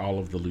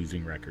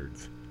losing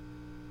records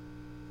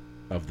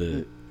of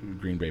the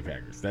Green Bay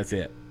Packers. That's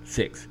it.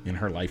 6 in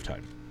her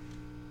lifetime.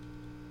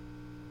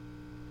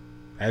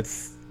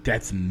 That's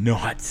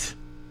nuts.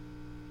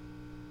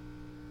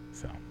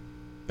 So,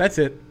 that's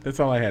it. That's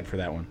all I had for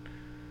that one.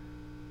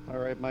 All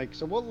right, Mike.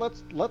 So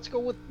let's go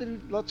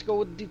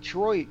with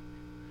Detroit.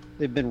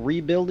 They've been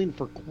rebuilding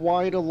for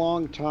quite a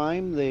long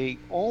time. They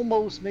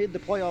almost made the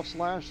playoffs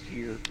last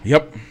year.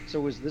 Yep.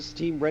 So is this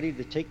team ready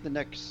to take the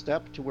next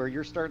step to where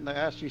you're starting to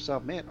ask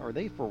yourself, man, are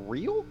they for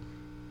real?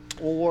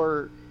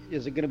 Or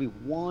is it going to be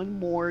one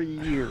more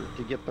year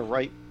to get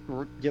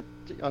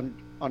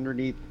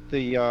underneath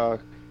the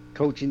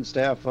coaching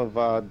staff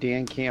of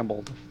Dan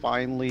Campbell to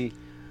finally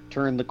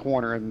turn the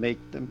corner and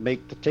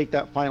take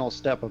that final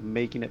step of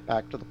making it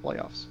back to the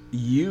playoffs?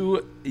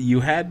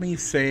 You had me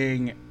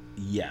saying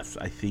yes.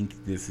 I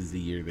think this is the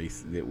year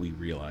that we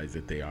realize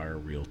that they are a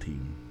real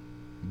team.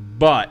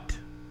 But,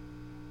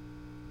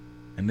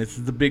 and this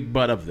is the big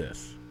but of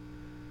this.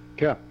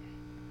 Yeah.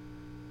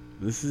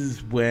 This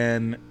is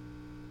when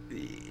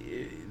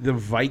the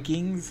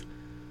Vikings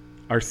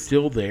are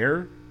still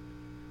there,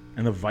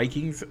 and the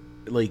Vikings,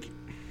 like,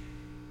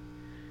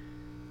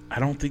 I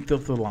don't think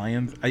that the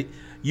Lions.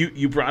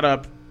 You brought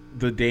up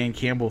the Dan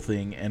Campbell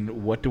thing,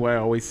 and what do I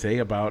always say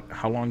about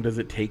how long does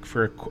it take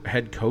for a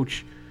head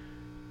coach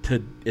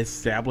to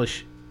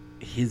establish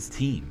his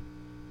team?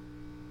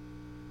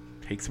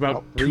 Takes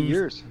about 3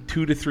 years.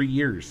 2 to 3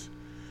 years.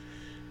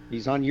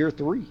 He's on year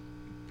 3.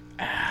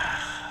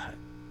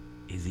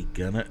 Is he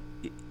gonna?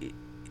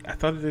 I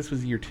thought this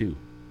was year 2.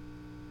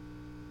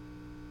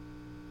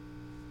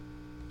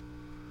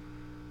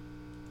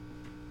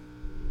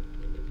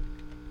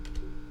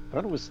 I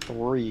thought it was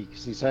 3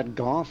 because he's had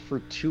Goff for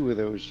 2 of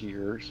those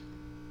years.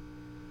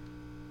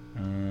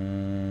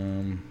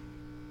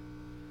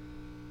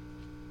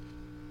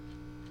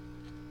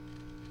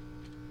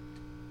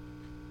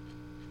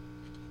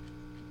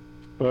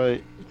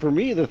 But for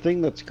me, the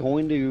thing that's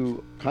going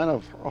to kind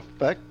of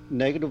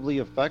negatively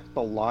affect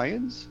the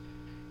Lions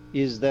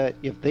is that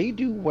if they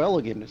do well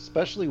again,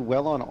 especially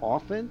well on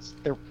offense,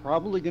 they're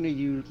probably going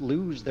to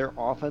lose their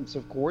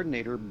offensive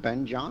coordinator,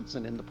 Ben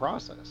Johnson, in the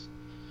process.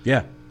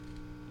 Yeah.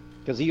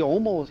 Because he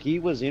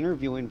was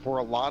interviewing for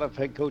a lot of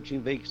head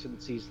coaching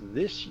vacancies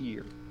this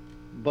year,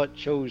 but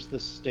chose to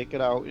stick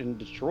it out in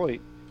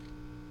Detroit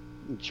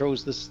and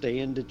chose to stay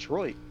in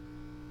Detroit.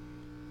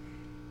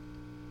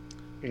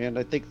 And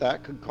I think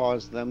that could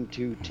cause them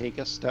to take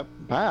a step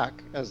back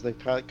as they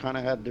kind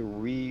of had to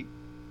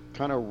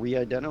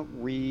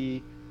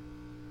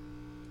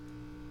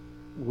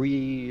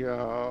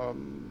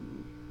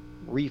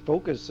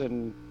refocus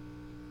and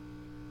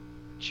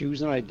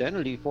choose an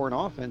identity for an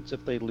offense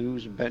if they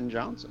lose Ben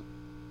Johnson.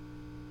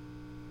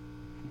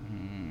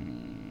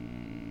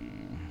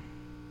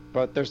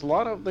 But there's a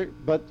lot of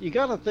but you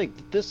got to think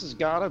that this has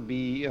got to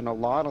be in a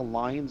lot of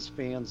Lions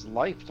fans'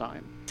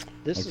 lifetime.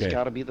 This has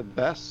got to be the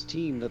best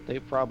team that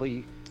they've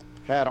probably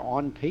had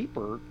on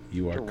paper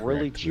to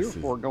really cheer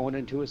for going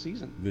into a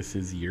season. This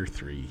is year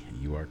 3.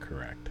 You are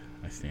correct.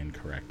 I stand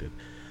corrected.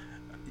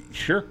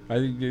 Sure,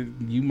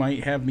 you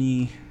might have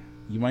me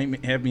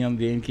on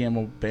the Dan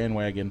Campbell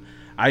bandwagon.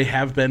 I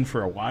have been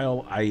for a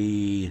while.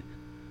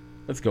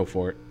 Let's go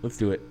for it. Let's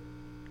do it.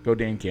 Go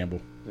Dan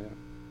Campbell. Yeah.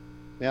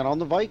 And on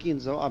the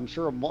Vikings, though, I'm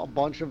sure a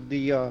bunch of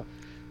the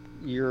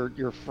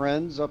your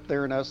friends up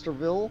there in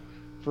Esterville.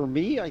 For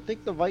me, I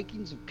think the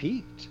Vikings have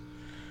peaked.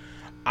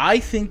 I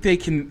think they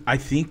can. I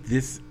think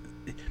this.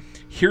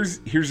 Here's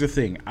the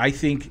thing. I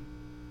think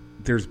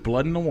there's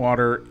blood in the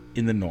water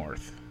in the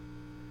North,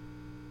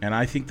 and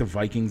I think the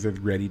Vikings are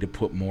ready to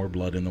put more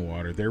blood in the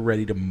water. They're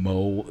ready to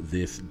mow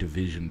this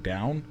division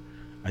down.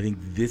 I think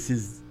this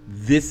is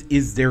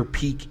their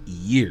peak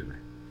year.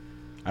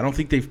 I don't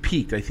think they've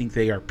peaked. I think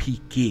they are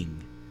peaking.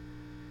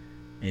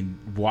 And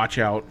watch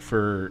out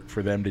for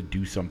them to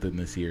do something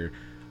this year.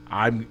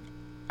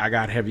 I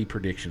got heavy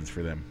predictions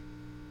for them.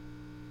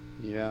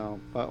 Yeah,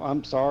 but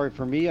I'm sorry.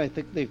 For me, I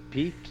think they've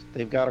peaked.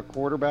 They've got a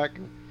quarterback.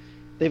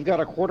 They've got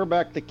a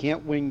quarterback that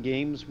can't win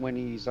games when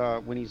he's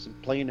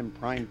playing in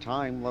prime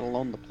time, let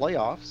alone the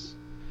playoffs.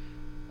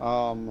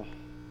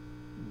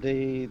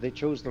 They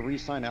chose to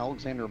re-sign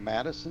Alexander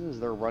Madison as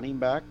their running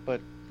back,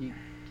 but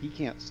he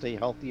can't stay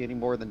healthy any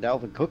more than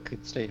Dalvin Cook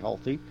could stay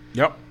healthy.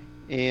 Yep.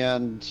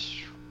 And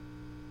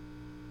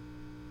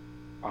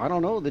I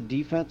don't know. The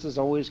defense is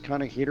always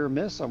kind of hit or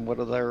miss on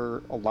whether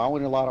they're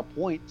allowing a lot of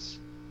points.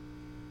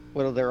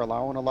 whether they're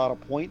allowing a lot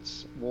of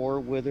points or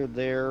whether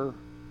they're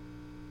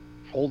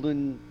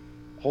holding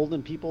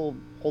holding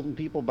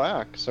people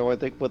back. So I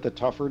think with a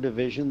tougher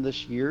division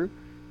this year,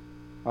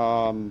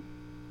 um,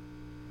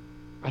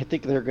 I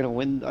think they're going to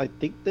win. I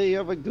think they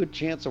have a good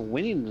chance of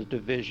winning the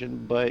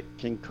division, but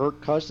can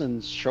Kirk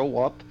Cousins show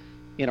up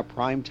in a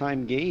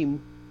primetime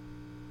game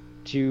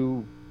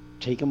to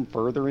take them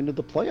further into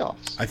the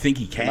playoffs? I think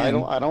he can.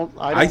 And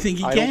I think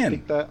he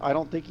can. I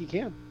don't think he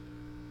can.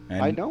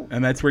 And, I don't.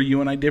 And that's where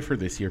you and I differ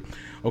this year.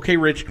 Okay,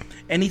 Rich,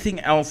 anything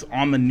else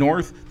on the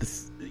North,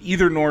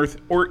 either North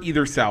or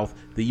either South,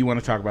 that you want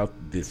to talk about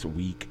this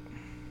week?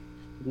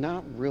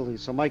 Not really.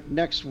 So, Mike,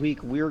 next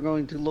week we're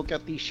going to look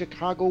at the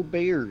Chicago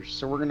Bears.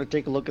 So we're going to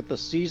take a look at the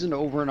season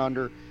over and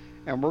under,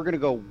 and we're going to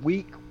go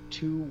week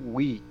to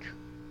week,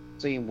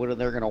 seeing whether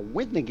they're going to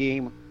win the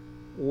game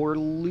or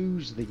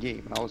lose the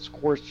game. Now, of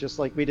course, just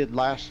like we did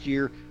last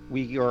year,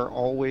 we are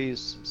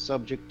always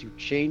subject to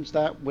change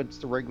that once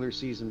the regular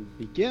season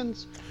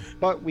begins.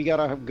 But we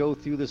got to go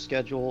through the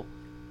schedule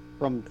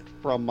from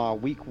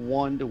week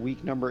 1 to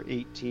week number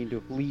 18 to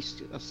at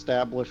least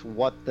establish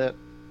what the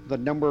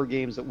number of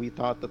games that we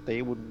thought that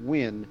they would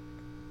win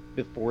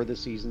before the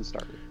season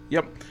started.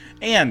 Yep.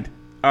 And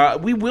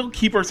we will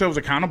keep ourselves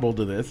accountable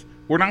to this.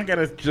 We're not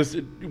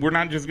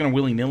just gonna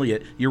willy-nilly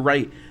it. You're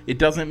right. It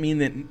doesn't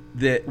mean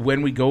that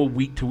when we go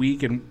week to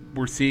week and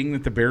we're seeing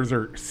that the Bears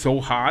are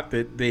so hot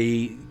that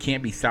they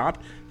can't be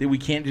stopped, that we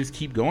can't just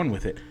keep going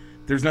with it.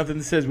 There's nothing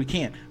that says we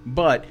can't.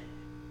 But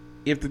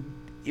if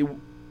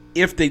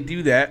they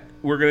do that,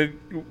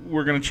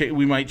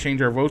 we might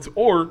change our votes,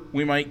 or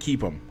we might keep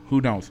them. Who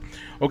knows?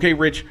 Okay,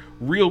 Rich,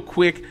 real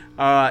quick,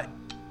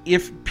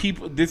 if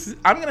people,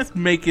 I'm gonna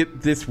make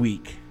it this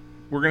week.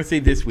 We're gonna say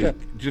this week,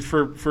 just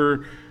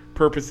for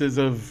purposes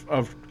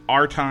of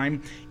our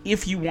time.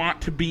 If you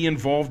want to be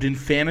involved in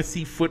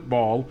fantasy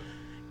football,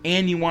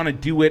 and you want to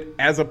do it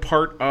as a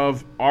part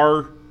of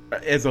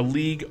as a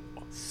league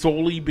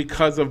solely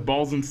because of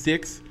Balls and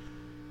Sticks,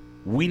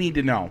 we need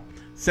to know.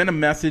 Send a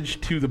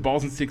message to the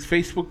Balls and Sticks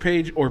Facebook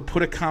page, or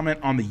put a comment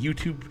on the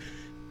YouTube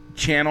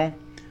channel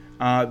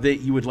that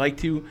you would like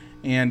to.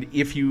 And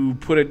if you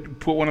put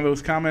one of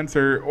those comments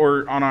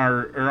or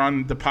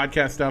on the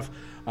podcast stuff,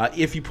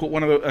 if you put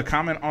a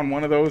comment on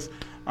one of those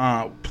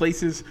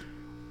places,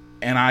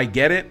 and I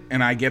get it,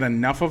 and I get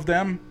enough of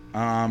them,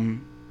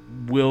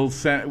 we'll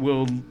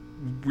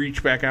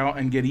reach back out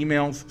and get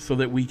emails so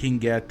that we can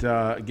get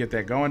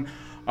that going.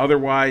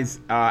 Otherwise,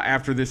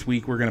 after this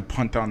week, we're going to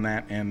punt on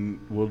that, and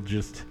we'll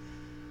just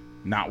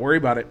not worry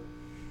about it.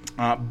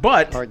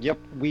 But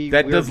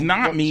that does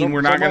not mean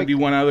we're not going to do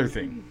one other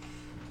thing.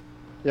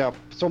 Yeah.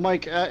 So,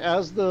 Mike,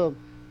 as the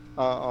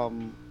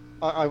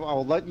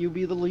I'll let you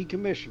be the league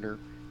commissioner.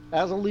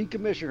 As a league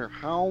commissioner,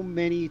 how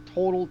many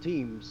total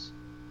teams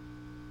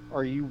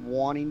are you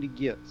wanting to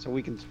get so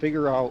we can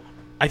figure out?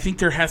 I think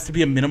there has to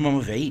be a minimum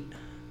of 8.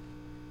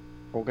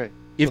 Okay.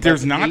 If so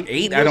there's not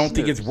 8, I don't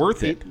think it's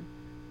worth it.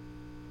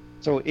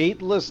 So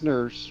 8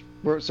 listeners.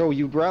 So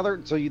you'd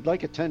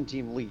like a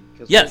 10-team league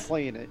because yes. We're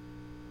playing it.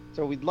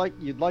 So you'd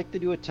like to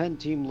do a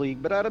 10-team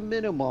league, but at a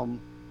minimum,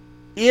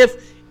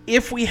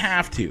 if we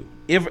have to,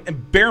 if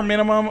bare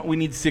minimum, we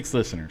need 6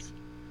 listeners.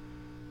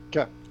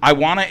 Okay. I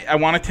want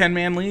a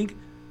 10-man league.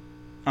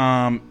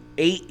 8,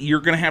 you're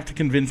going to have to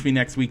convince me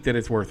next week that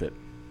it's worth it.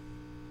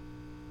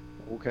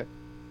 Okay.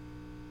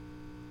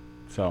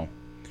 So.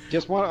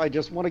 I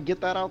just want to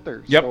get that out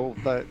there. Yep.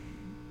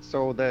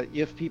 So that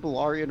if people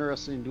are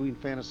interested in doing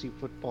fantasy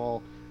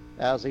football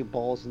as a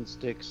Balls and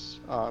Sticks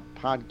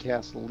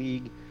podcast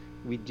league,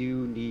 we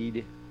do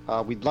need.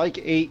 We'd like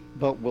 8,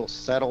 but we'll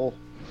settle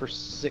for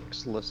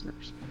 6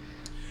 listeners,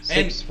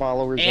 6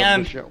 followers of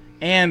the show.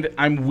 And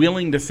I'm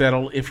willing to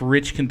settle if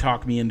Rich can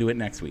talk me into it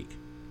next week.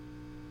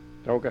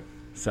 Okay.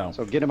 So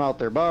get him out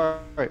there. But, all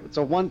right.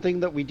 So one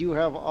thing that we do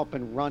have up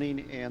and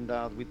running, and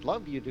we'd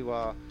love you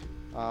to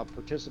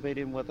participate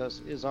in with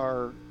us, is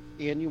our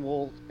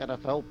annual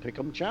NFL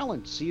Pick'em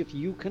Challenge. See if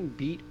you can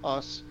beat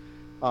us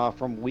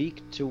from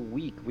week to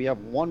week. We have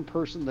one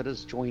person that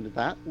has joined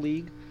that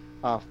league,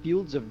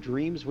 Fields of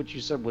Dreams, which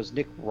you said was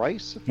Nick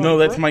Rice. No,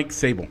 that's Mike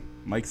Sable.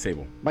 Mike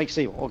Sable.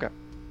 Okay.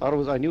 I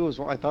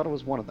thought it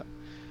was one of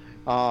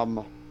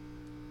them.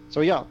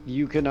 So yeah,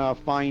 you can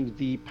find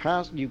the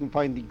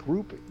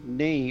group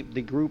name,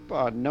 the group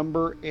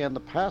number, and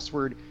the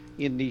password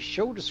in the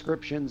show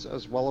descriptions,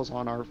 as well as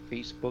on our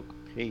Facebook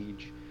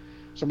page.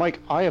 So Mike,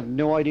 I have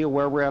no idea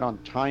where we're at on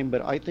time,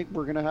 but I think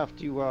we're gonna have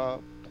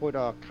to put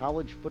a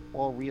college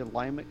football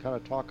realignment, kind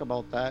of talk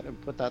about that, and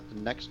put that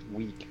the next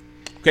week.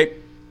 Okay.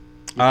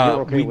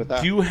 Okay with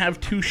that. We do have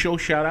 2 show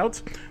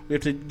shout-outs. We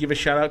have to give a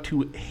shout-out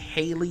to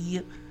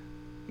Haley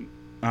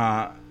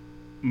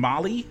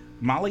Malia?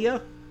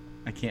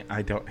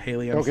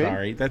 Haley, I'm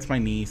sorry. That's my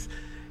niece.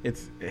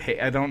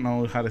 I don't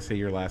know how to say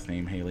your last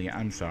name, Haley.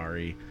 I'm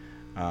sorry.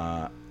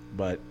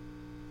 But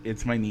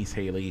it's my niece,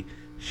 Haley.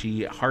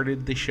 She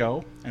hearted the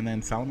show, and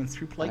then Solomon's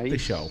Troop liked the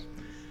show.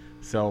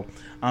 So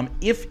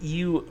if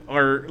you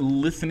are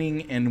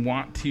listening and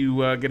want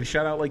to get a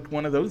shout-out like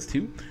one of those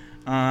 2,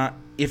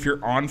 If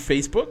you're on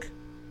Facebook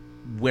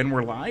when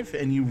we're live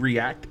and you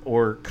react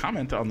or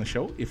comment on the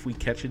show, if we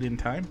catch it in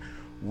time,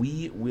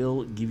 we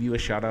will give you a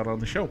shout out on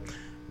the show.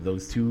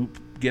 Those two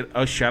get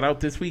a shout out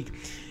this week.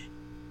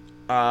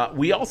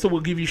 We also will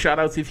give you shout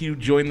outs if you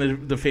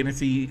join the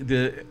fantasy,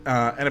 the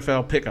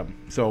NFL Pick'em.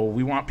 So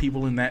we want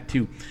people in that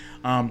too.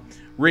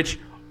 Rich,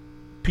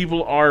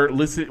 people are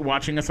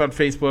watching us on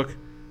Facebook,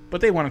 but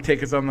they want to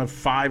take us on the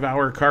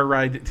 5-hour car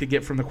ride to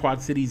get from the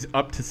Quad Cities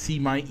up to see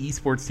my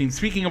esports team.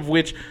 Speaking of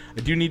which,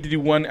 I do need to do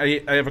one.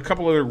 I have a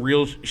couple other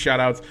real shout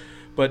outs,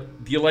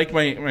 but do you like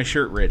my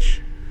shirt,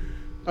 Rich?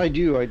 I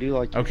do like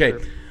your okay.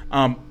 shirt.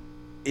 I'm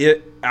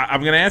going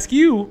to ask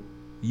you.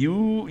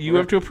 You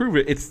have to approve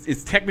it.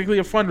 It's technically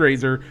a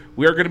fundraiser.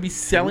 We are going to be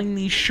selling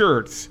these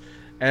shirts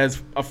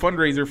as a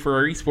fundraiser for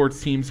our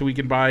esports team, so we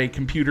can buy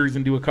computers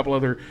and do a couple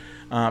other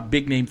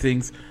big name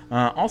things.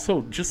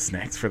 Also, just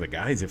snacks for the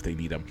guys if they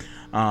need them.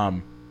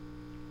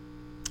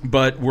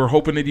 But we're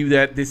hoping to do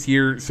that this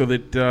year so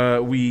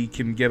that we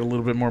can get a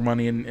little bit more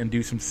money and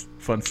do some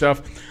fun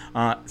stuff.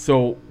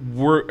 So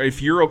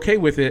if you're okay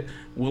with it,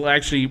 we'll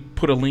actually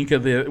put a link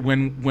of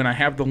when I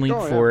have the link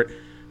for it.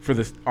 For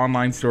the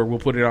online store, we'll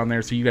put it on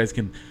there so you guys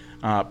can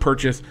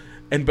purchase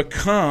and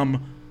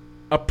become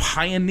a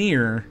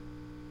pioneer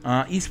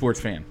esports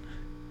fan.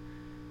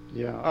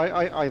 Yeah,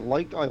 I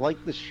like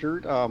the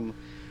shirt.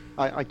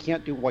 I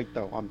can't do white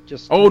though. I'm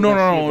just no.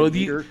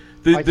 The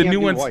new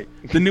ones white.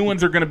 The new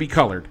ones are going to be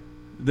colored.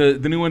 The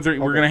new ones are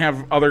we're going to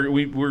have other.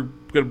 We're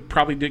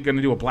probably going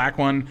to do a black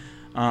one,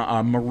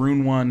 a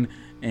maroon one.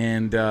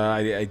 And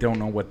I don't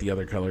know what the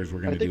other colors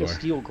we're going to do. I think a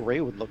steel gray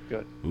would look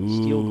good.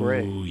 Ooh, steel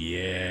gray.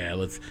 Yeah.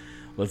 Let's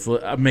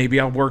maybe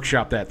I'll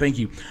workshop that. Thank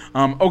you.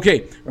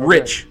 Okay,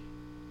 Rich,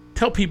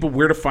 tell people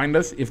where to find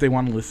us if they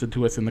want to listen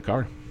to us in the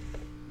car.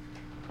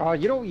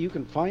 You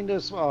can find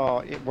us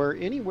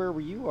anywhere where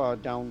you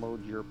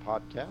download your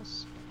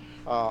podcasts.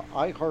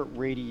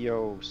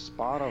 iHeartRadio,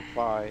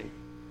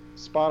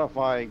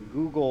 Spotify,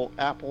 Google,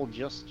 Apple,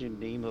 just to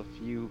name a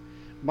few.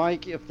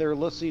 Mike, if they're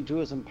listening to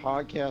us in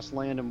podcast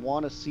land and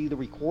want to see the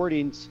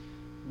recordings,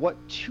 what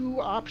 2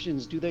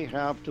 options do they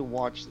have to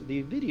watch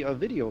the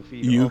video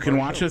feed? You can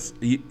watch us.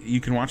 You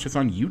can watch us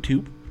on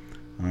YouTube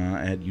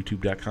at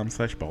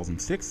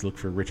youtube.com/ballsandsticks. Look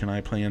for Rich and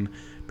I playing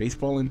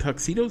baseball in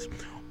tuxedos,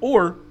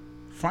 or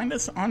find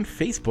us on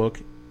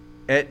Facebook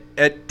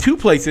at 2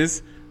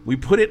 places. We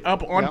put it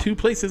up on 2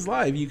 places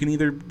live. You can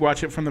either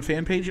watch it from the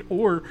fan page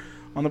or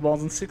on the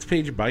Balls and Sticks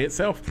page by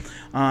itself.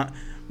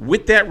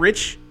 With that,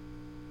 Rich,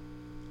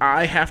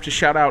 I have to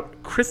shout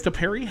out Krista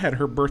Perry, had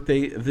her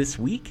birthday this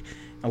week,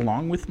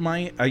 along with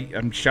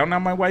I'm shouting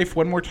out my wife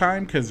one more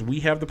time because we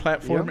have the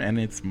platform, and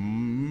it's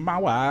my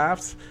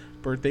wife's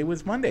birthday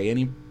was Monday.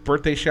 Any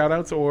birthday shout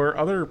outs or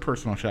other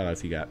personal shout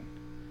outs you got?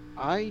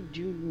 I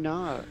do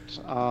not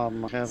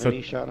have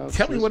any shout outs.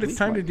 Tell me what it's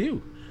time to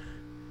do.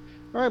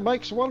 All right,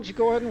 Mike, so why don't you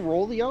go ahead and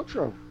roll the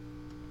outro?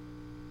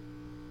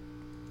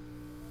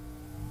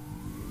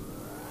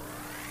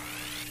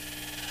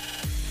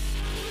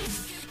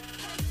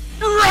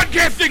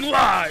 Broadcasting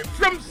live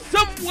from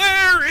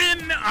somewhere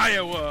in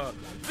Iowa,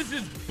 this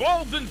is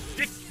Balls and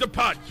Sticks, the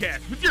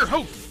podcast, with your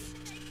hosts,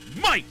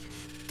 Mike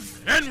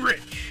and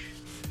Rich.